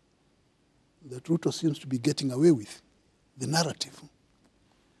 that Ruto seems to be getting away with the narrative.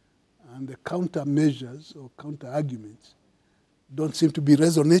 And the countermeasures or counter-arguments don't seem to be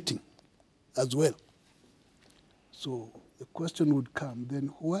resonating as well. So the question would come,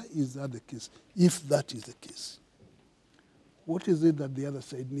 then why is that the case? If that is the case, what is it that the other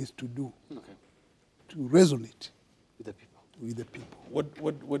side needs to do to resonate with the people? With the people.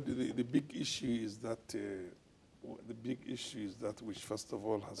 What the big issue is that which first of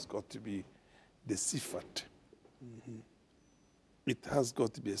all has got to be deciphered. It has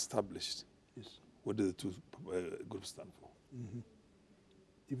got to be established. Yes. What do the two groups stand for?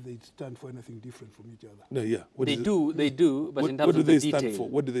 If they stand for anything different from each other. No, yeah. They do, but in terms of the detail.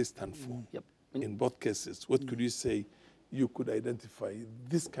 What do they stand for? Yep. In both cases, what could you say? You could identify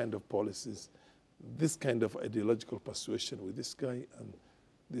this kind of policies, this kind of ideological persuasion with this guy, and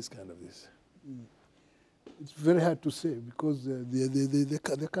this kind of this. It's very hard to say because they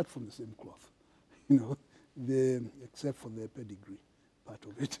cut from the same cloth, you know, except for the pedigree part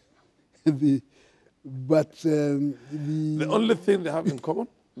of it. The only thing they have in common,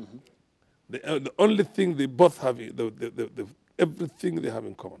 the only thing they both have, everything they have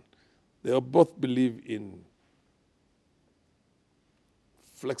in common, they both believe in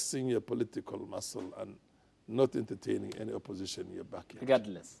flexing your political muscle and not entertaining any opposition in your backyard.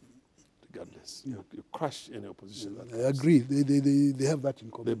 Regardless. Yeah. You crush any opposition. I agree. They have that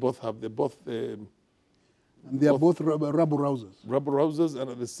in common. They both have. And they are both rabble rousers. Rabble rousers, and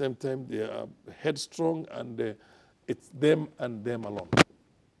at the same time they are headstrong, and it's them and them alone.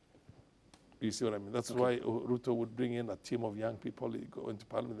 You see what I mean? That's why Ruto would bring in a team of young people. He go into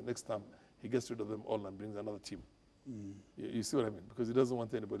parliament the next time, he gets rid of them all and brings another team. You see what I mean? Because he doesn't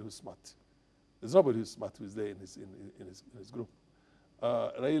want anybody who's smart. There's nobody who's smart who's there in his group.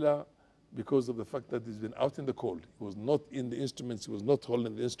 Raila, because of the fact that he's been out in the cold, he was not in the instruments, he was not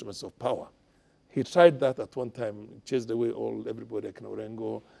holding the instruments of power. He tried that at one time, chased away everybody, like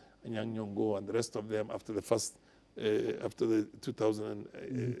Orengo, and Yang Nyongo, and the rest of them after the first, after the 2000,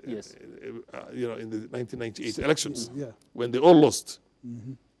 yes. In the 1998 elections, when they all lost,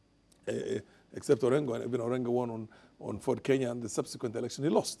 except Orengo, and even Orengo won on Fort Kenya, and the subsequent election he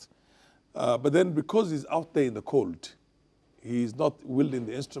lost. But then because he's out there in the cold, he's not wielding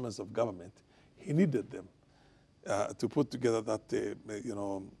the instruments of government, he needed them to put together that,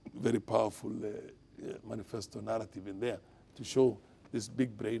 very powerful manifesto narrative in there to show these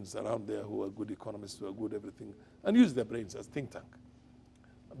big brains around there who are good economists, who are good everything, and use their brains as think tank.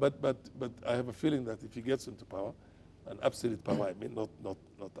 But I have a feeling that if he gets into power, an absolute power, I mean, not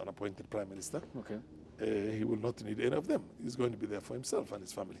an appointed prime minister, he will not need any of them. He's going to be there for himself and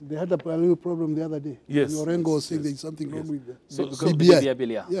his family. They had a little problem the other day. Yes. Orengo was saying there's something wrong with the CBI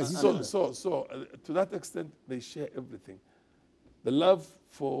bill. Yeah, so to that extent, they share everything. The love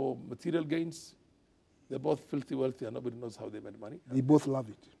for material gains, they're both filthy wealthy and nobody knows how they made money. They both love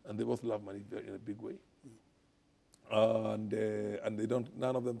it. And they both love money in a big way. And they don't,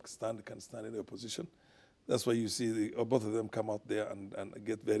 none of them can stand in the opposition. That's why you see both of them come out there and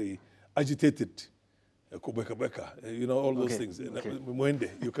get very agitated. All those things. Mwende,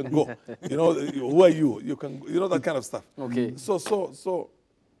 you can go. Who are you? You can, that kind of stuff. So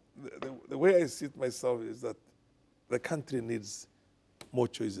the way I see it myself is that the country needs more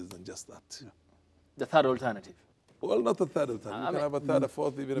choices than just that. The third alternative. Well, not a third alternative. You can have a third, a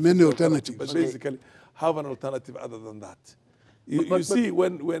fourth, even a many alternatives. But basically, have an alternative other than that. You see,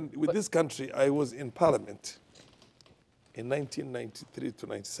 when with this country, I was in Parliament in 1993 to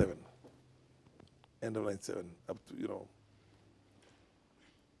 97, end of 97, up to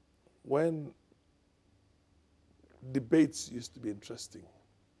when debates used to be interesting,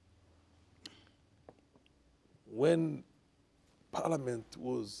 when Parliament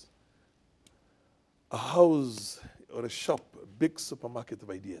was a house or a shop, a big supermarket of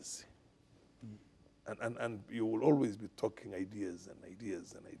ideas. And you will always be talking ideas and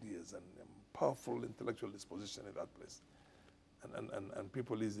ideas and ideas and powerful intellectual disposition in that place. And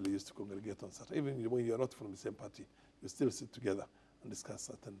people easily used to congregate on certain, even when you're not from the same party, you still sit together and discuss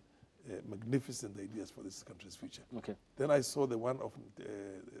certain magnificent ideas for this country's future. Okay. Then I saw the one of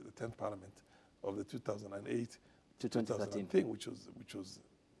the 10th Parliament of the 2008 to 2013 thing, which was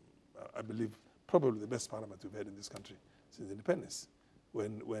I believe, probably the best parliament we've had in this country since independence.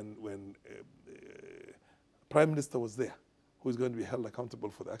 When Prime Minister was there, who is going to be held accountable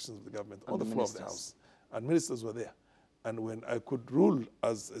for the actions of the government on the floor of the House, and ministers were there. And when I could rule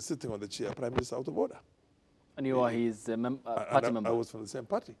as sitting on the chair, Prime Minister out of order. And you are his party member? I was from the same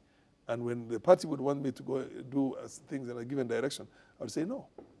party. And when the party would want me to go do things in a given direction, I would say, no,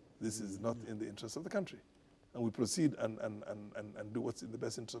 this is not in the interest of the country. And we proceed and do what's in the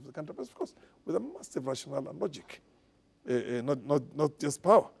best interest of the country, but of course, with a massive rationale and logic, not just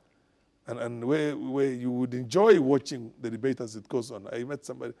power. And where you would enjoy watching the debate as it goes on. I met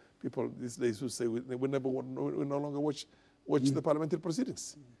people these days who say we no longer watch the parliamentary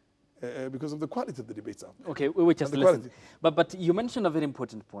proceedings because of the quality of the debates out there. Okay, we just listen. But you mentioned a very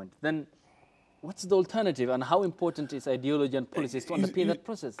important point. Then what's the alternative, and how important is ideology and policies to underpin that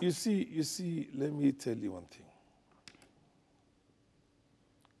process? You see, let me tell you one thing.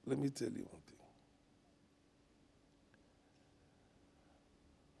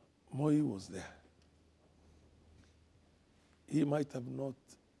 Moi was there. He might have not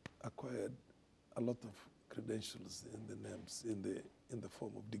acquired a lot of credentials in the names, in the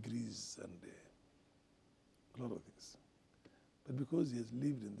form of degrees and a lot of things. But because he has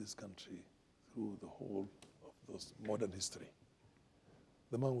lived in this country through the whole of those modern history,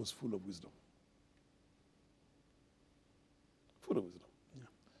 the man was full of wisdom. Full of wisdom. Yeah.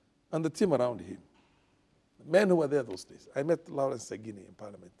 And the team around him, the men who were there those days. I met Lawrence Sagini in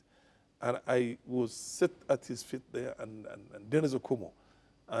Parliament. And I was sit at his feet there, and Dennis Okumo,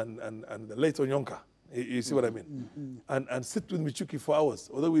 and the late Onyonka. You see what I mean? And sit with Michuki for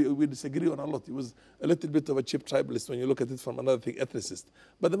hours. Although we disagree on a lot. He was a little bit of a cheap tribalist when you look at it from another thing, ethnicist.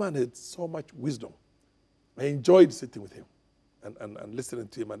 But the man had so much wisdom. I enjoyed sitting with him and listening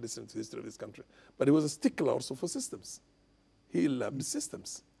to him and listening to the history of this country. But he was a stickler also for systems. He loved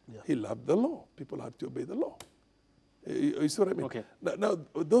systems. Yeah. He loved the law. People had to obey the law. You see what I mean? Okay. Now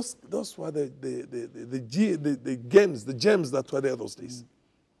those were the gems that were there those days.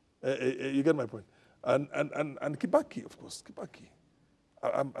 You get my point. And Kibaki, of course, Kibaki.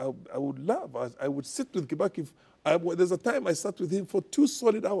 I would love. I would sit with Kibaki. There's a time I sat with him for 2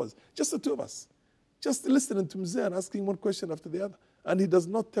 solid hours, just the two of us, just listening to Mzee and asking one question after the other, and he does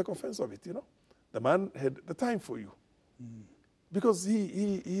not take offense of it. You know, the man had the time for you, because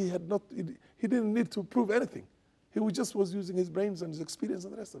he had not. He didn't need to prove anything. He just was using his brains and his experience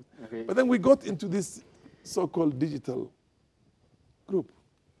and the rest of it. Okay. But then we got into this so-called digital group.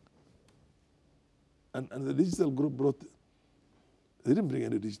 And the digital group they didn't bring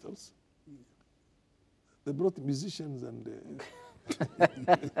any digitals. They brought musicians and...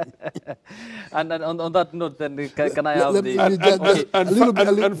 and on that note, then can I have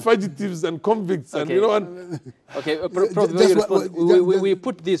and fugitives and convicts, okay. And you know. Okay, we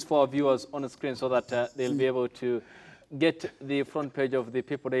put this for our viewers on the screen so that they'll be able to get the front page of the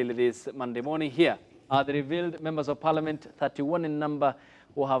People Daily this Monday morning. Here are the revealed members of Parliament, 31 in number,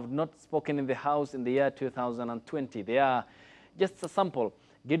 who have not spoken in the House in the year 2020. They are just a sample.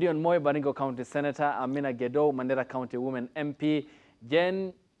 Gideon Moi, Baringo County Senator; Amina Gedo, Mandera County Women MP;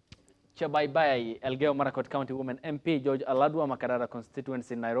 Jen Chabaibai, Elgeyo Marakwet County Women MP; George Aladwa, Makarara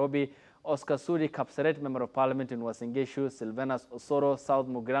constituency in Nairobi; Oscar Sudi Kapseret, Member of Parliament in Wasingishu; Sylvanus Osoro, South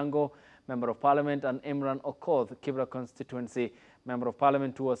Mugirango, Member of Parliament; and Imran Okoth, Kibra constituency, Member of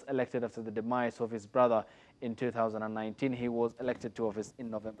Parliament, who was elected after the demise of his brother in 2019. He was elected to office in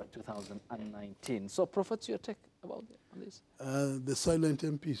November 2019. So, Prof, what's your take about this? The silent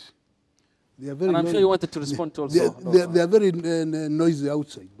MPs. They are very and I'm sure you wanted to respond to also. They are very noisy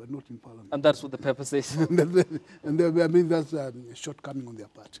outside, but not in Parliament. And that's what the paper says. I mean, that's a shortcoming on their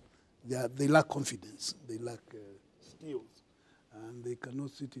part. They lack confidence. They lack skills. And they cannot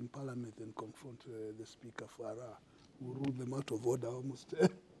sit in Parliament and confront the Speaker Farah, who ruled them out of order almost.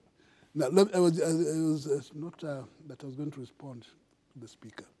 Now, I was not that I was going to respond to the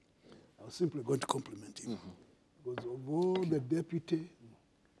Speaker. I was simply going to compliment him. Because of all the deputy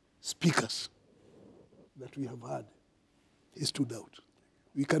speakers that we have had, he stood out.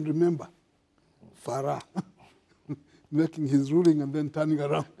 We can remember Farah making his ruling and then turning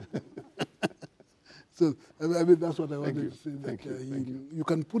around. So, I mean, that's what I wanted to say. That, you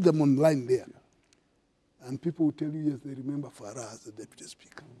can put them online there, and people will tell you, yes, they remember Farah as the deputy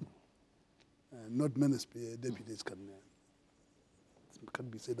speaker. Not many deputies can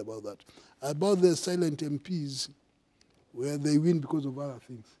be said about that. About the silent MPs, where they win because of other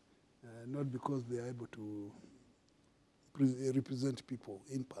things, not because they are able to represent people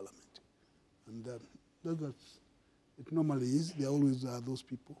in parliament. And that's it normally is. There always are those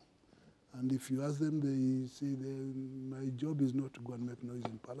people. And if you ask them, they say, my job is not to go and make noise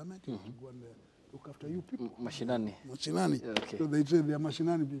in parliament, it's to go and look after you people. Mashinani. Mashinani. Okay. So they say they are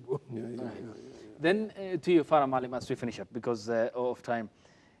Mashinani people. Then to you, Farah Maalim, as we finish up, because of time,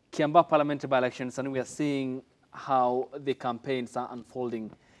 Kiambaa parliamentary by-elections, and we are seeing how the campaigns are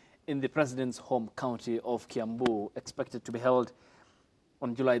unfolding in the president's home county of Kiambu, expected to be held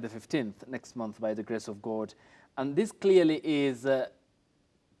on July the 15th, next month, by the grace of God. And this clearly is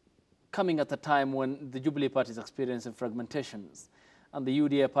coming at a time when the Jubilee Party is experiencing fragmentations. And the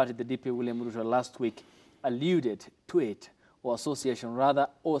UDA party, the DP William Ruto, last week alluded to it, or association rather,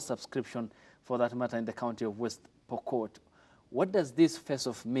 or subscription for that matter, in the county of West Pokot. What does this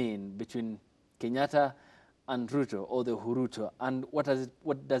face-off mean between Kenyatta and Ruto, or the Huruto, and what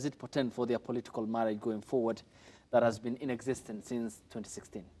does it portend for their political marriage going forward that has been in existence since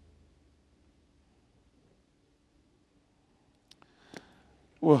 2016?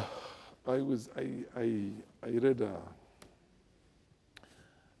 Well, I read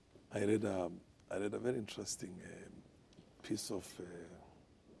a very interesting piece of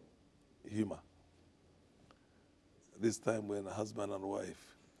humor. This time when a husband and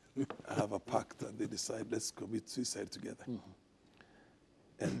wife have a pact and they decide, let's commit suicide together.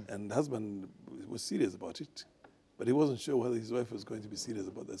 And the husband was serious about it, but he wasn't sure whether his wife was going to be serious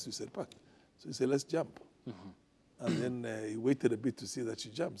about that suicide pact. So he said, let's jump. And then he waited a bit to see that she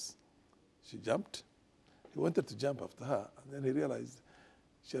jumps. She jumped. He wanted to jump after her, and then he realized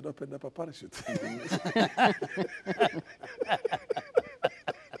she had opened up a parachute.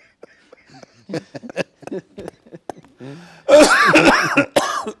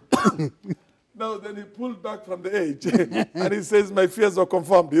 Now then he pulled back from the edge, and he says, my fears were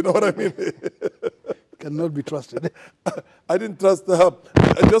confirmed. You know what I mean? Cannot be trusted. I didn't trust her. I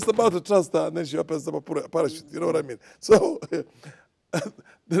was just about to trust her, and then she opens up a parachute. You know what I mean? So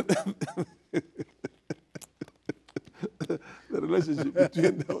the relationship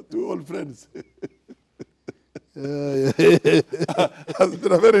between the two old friends has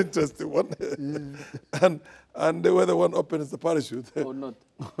been a very interesting one. And whether the one opens the parachute or not,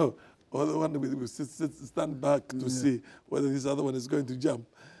 or the one we stand back to see whether this other one is going to jump.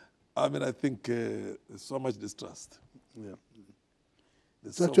 I mean, I think there's so much distrust. Yeah.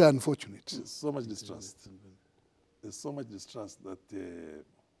 There's It's actually unfortunate. There's so much distrust. There's so much distrust that,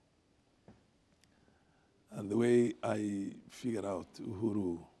 and the way I figure out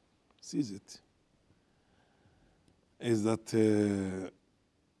Uhuru sees it is that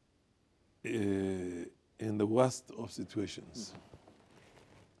in the worst of situations,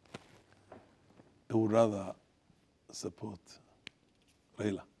 he would rather support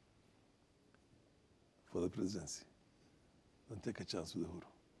Raila for the presidency than take a chance with Uhuru.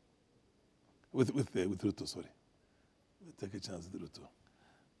 With Ruto, sorry. Take a chance with Ruto.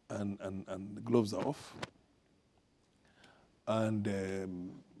 And the gloves are off. And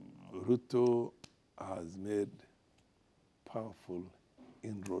Ruto has made powerful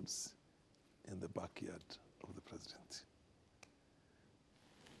inroads in the backyard of the president.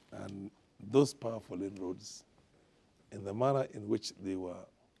 And those powerful inroads, in the manner in which they were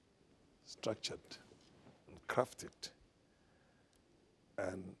structured and crafted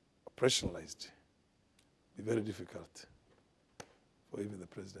and operationalized, be very difficult for even the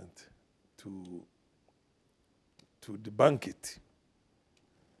president to debunk it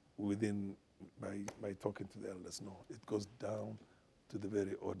by talking to the elders. No, it goes down to the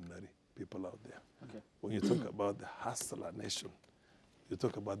very ordinary people out there. Okay. When you talk about the hustler nation, you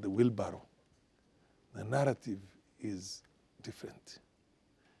talk about the wheelbarrow, the narrative is different.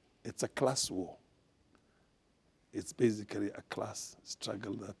 It's a class war. It's basically a class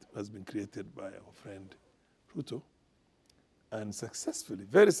struggle that has been created by our friend Ruto, and successfully,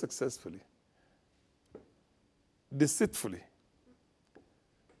 very successfully, deceitfully,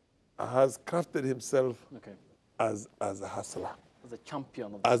 has crafted himself as a hustler. As a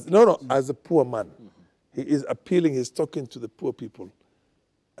champion of as a poor man. He is appealing, he's talking to the poor people,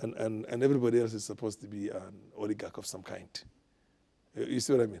 and everybody else is supposed to be an oligarch of some kind. You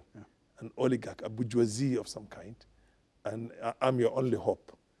see what I mean? Yeah. An oligarch, a bourgeoisie of some kind, and I'm your only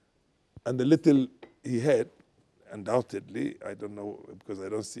hope. And the little he had, undoubtedly, I don't know, because I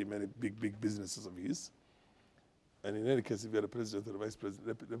don't see many big businesses of his. And in any case, if you're a president or a vice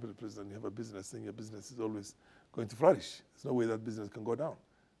president, deputy president, you have a business, then your business is always going to flourish. There's no way that business can go down,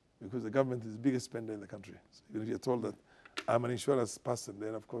 because the government is the biggest spender in the country. So if you're told that I'm an insurance person,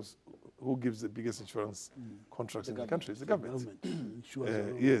 then of course, who gives the biggest insurance contracts in the country? It's the government.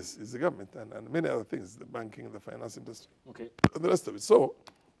 Yes, it's the government, and many other things, the banking, the finance industry, and the rest of it. So,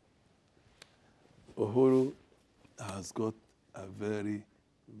 Uhuru has got a very,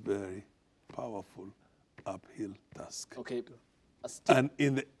 very powerful uphill task. And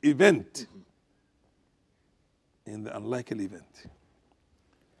in the event, in the unlikely event,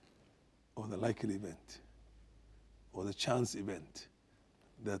 or the likely event, or the chance event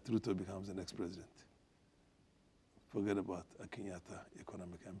that Ruto becomes the next president, forget about a Kenyatta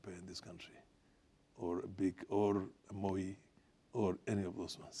economic empire in this country, or a Moi, or any of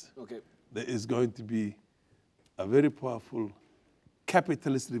those ones. There is going to be a very powerful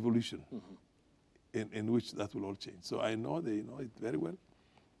capitalist revolution in which that will all change. So I know they know it very well,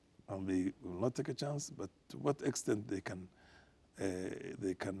 and they will not take a chance. But to what extent they can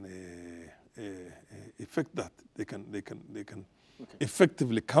effect that, they can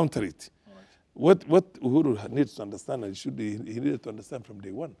effectively counter it. What Uhuru needs to understand, and he needed to understand from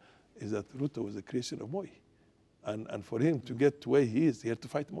day one, is that Ruto was a creation of Moi, and for him to get to where he is, he had to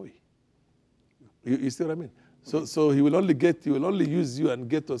fight Moi. You see what I mean? So he will only use you and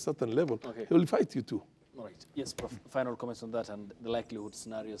get to a certain level. He will fight you too. All right. Yes, Prof. Final comments on that and the likelihood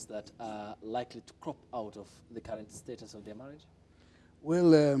scenarios that are likely to crop out of the current status of their marriage?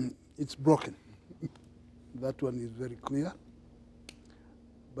 Well, it's broken. That one is very clear.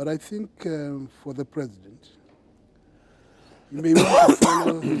 But I think for the president, he may want to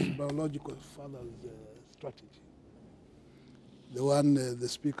follow his biological father's strategy. The one the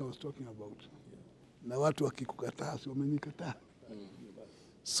speaker was talking about. Na watu wakikukataa, si wamenikataa.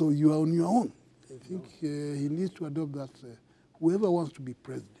 So you are on your own. I think he needs to adopt that. Whoever wants to be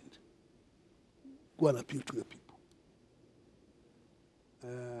president, go and appeal to the people.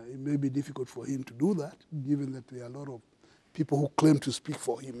 It may be difficult for him to do that, given that there are a lot of people who claim to speak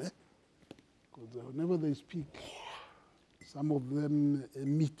for him. Because whenever they speak, some of them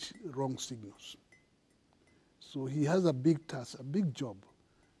emit wrong signals. So he has a big task, a big job,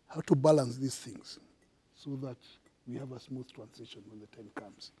 how to balance these things so that we have a smooth transition when the time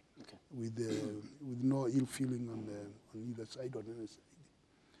comes, with no ill feeling on either side or on any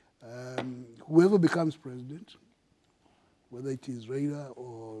side. Whoever becomes president, whether it is Raila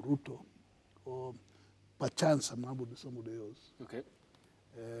or Ruto, or perchance somebody else,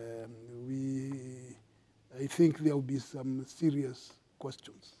 I think there will be some serious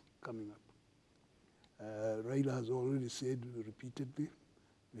questions coming up. Raila has already said repeatedly,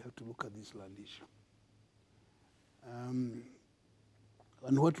 we have to look at this land issue. And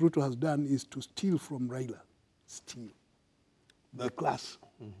what Ruto has done is to steal from Raila, the class.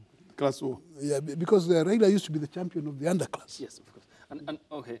 Class war. Yeah, because Raila used to be the champion of the underclass. Yes, of course.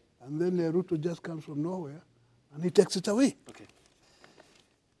 And then Ruto just comes from nowhere, and he takes it away.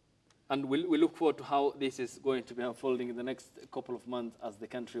 And we look forward to how this is going to be unfolding in the next couple of months as the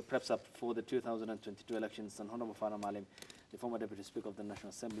country preps up for the 2022 elections. And Honorable Farah Maalim, the former Deputy Speaker of the National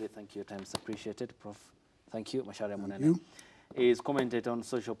Assembly, thank you, your time is appreciated. Prof, thank you. Macharia Munene is commentator on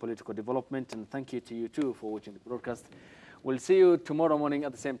social political development, and thank you to you too for watching the broadcast. We'll see you tomorrow morning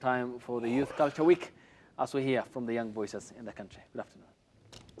at the same time for the Youth Culture Week as we hear from the young voices in the country. Good afternoon.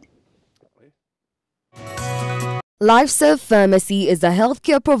 LifeServe Pharmacy is a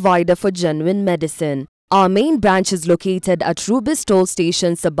healthcare provider for genuine medicine. Our main branch is located at Rubis Toll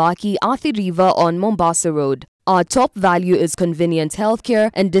Station, Sabaki, Athi River on Mombasa Road. Our top value is convenient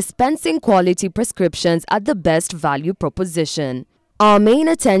healthcare and dispensing quality prescriptions at the best value proposition. Our main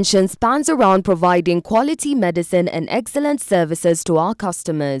attention spans around providing quality medicine and excellent services to our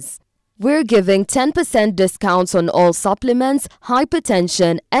customers. We're giving 10% discounts on all supplements,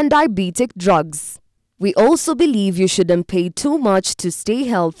 hypertension, and diabetic drugs. We also believe you shouldn't pay too much to stay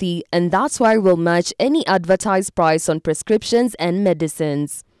healthy, and that's why we'll match any advertised price on prescriptions and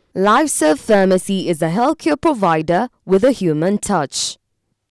medicines. LifeServe Pharmacy is a healthcare provider with a human touch.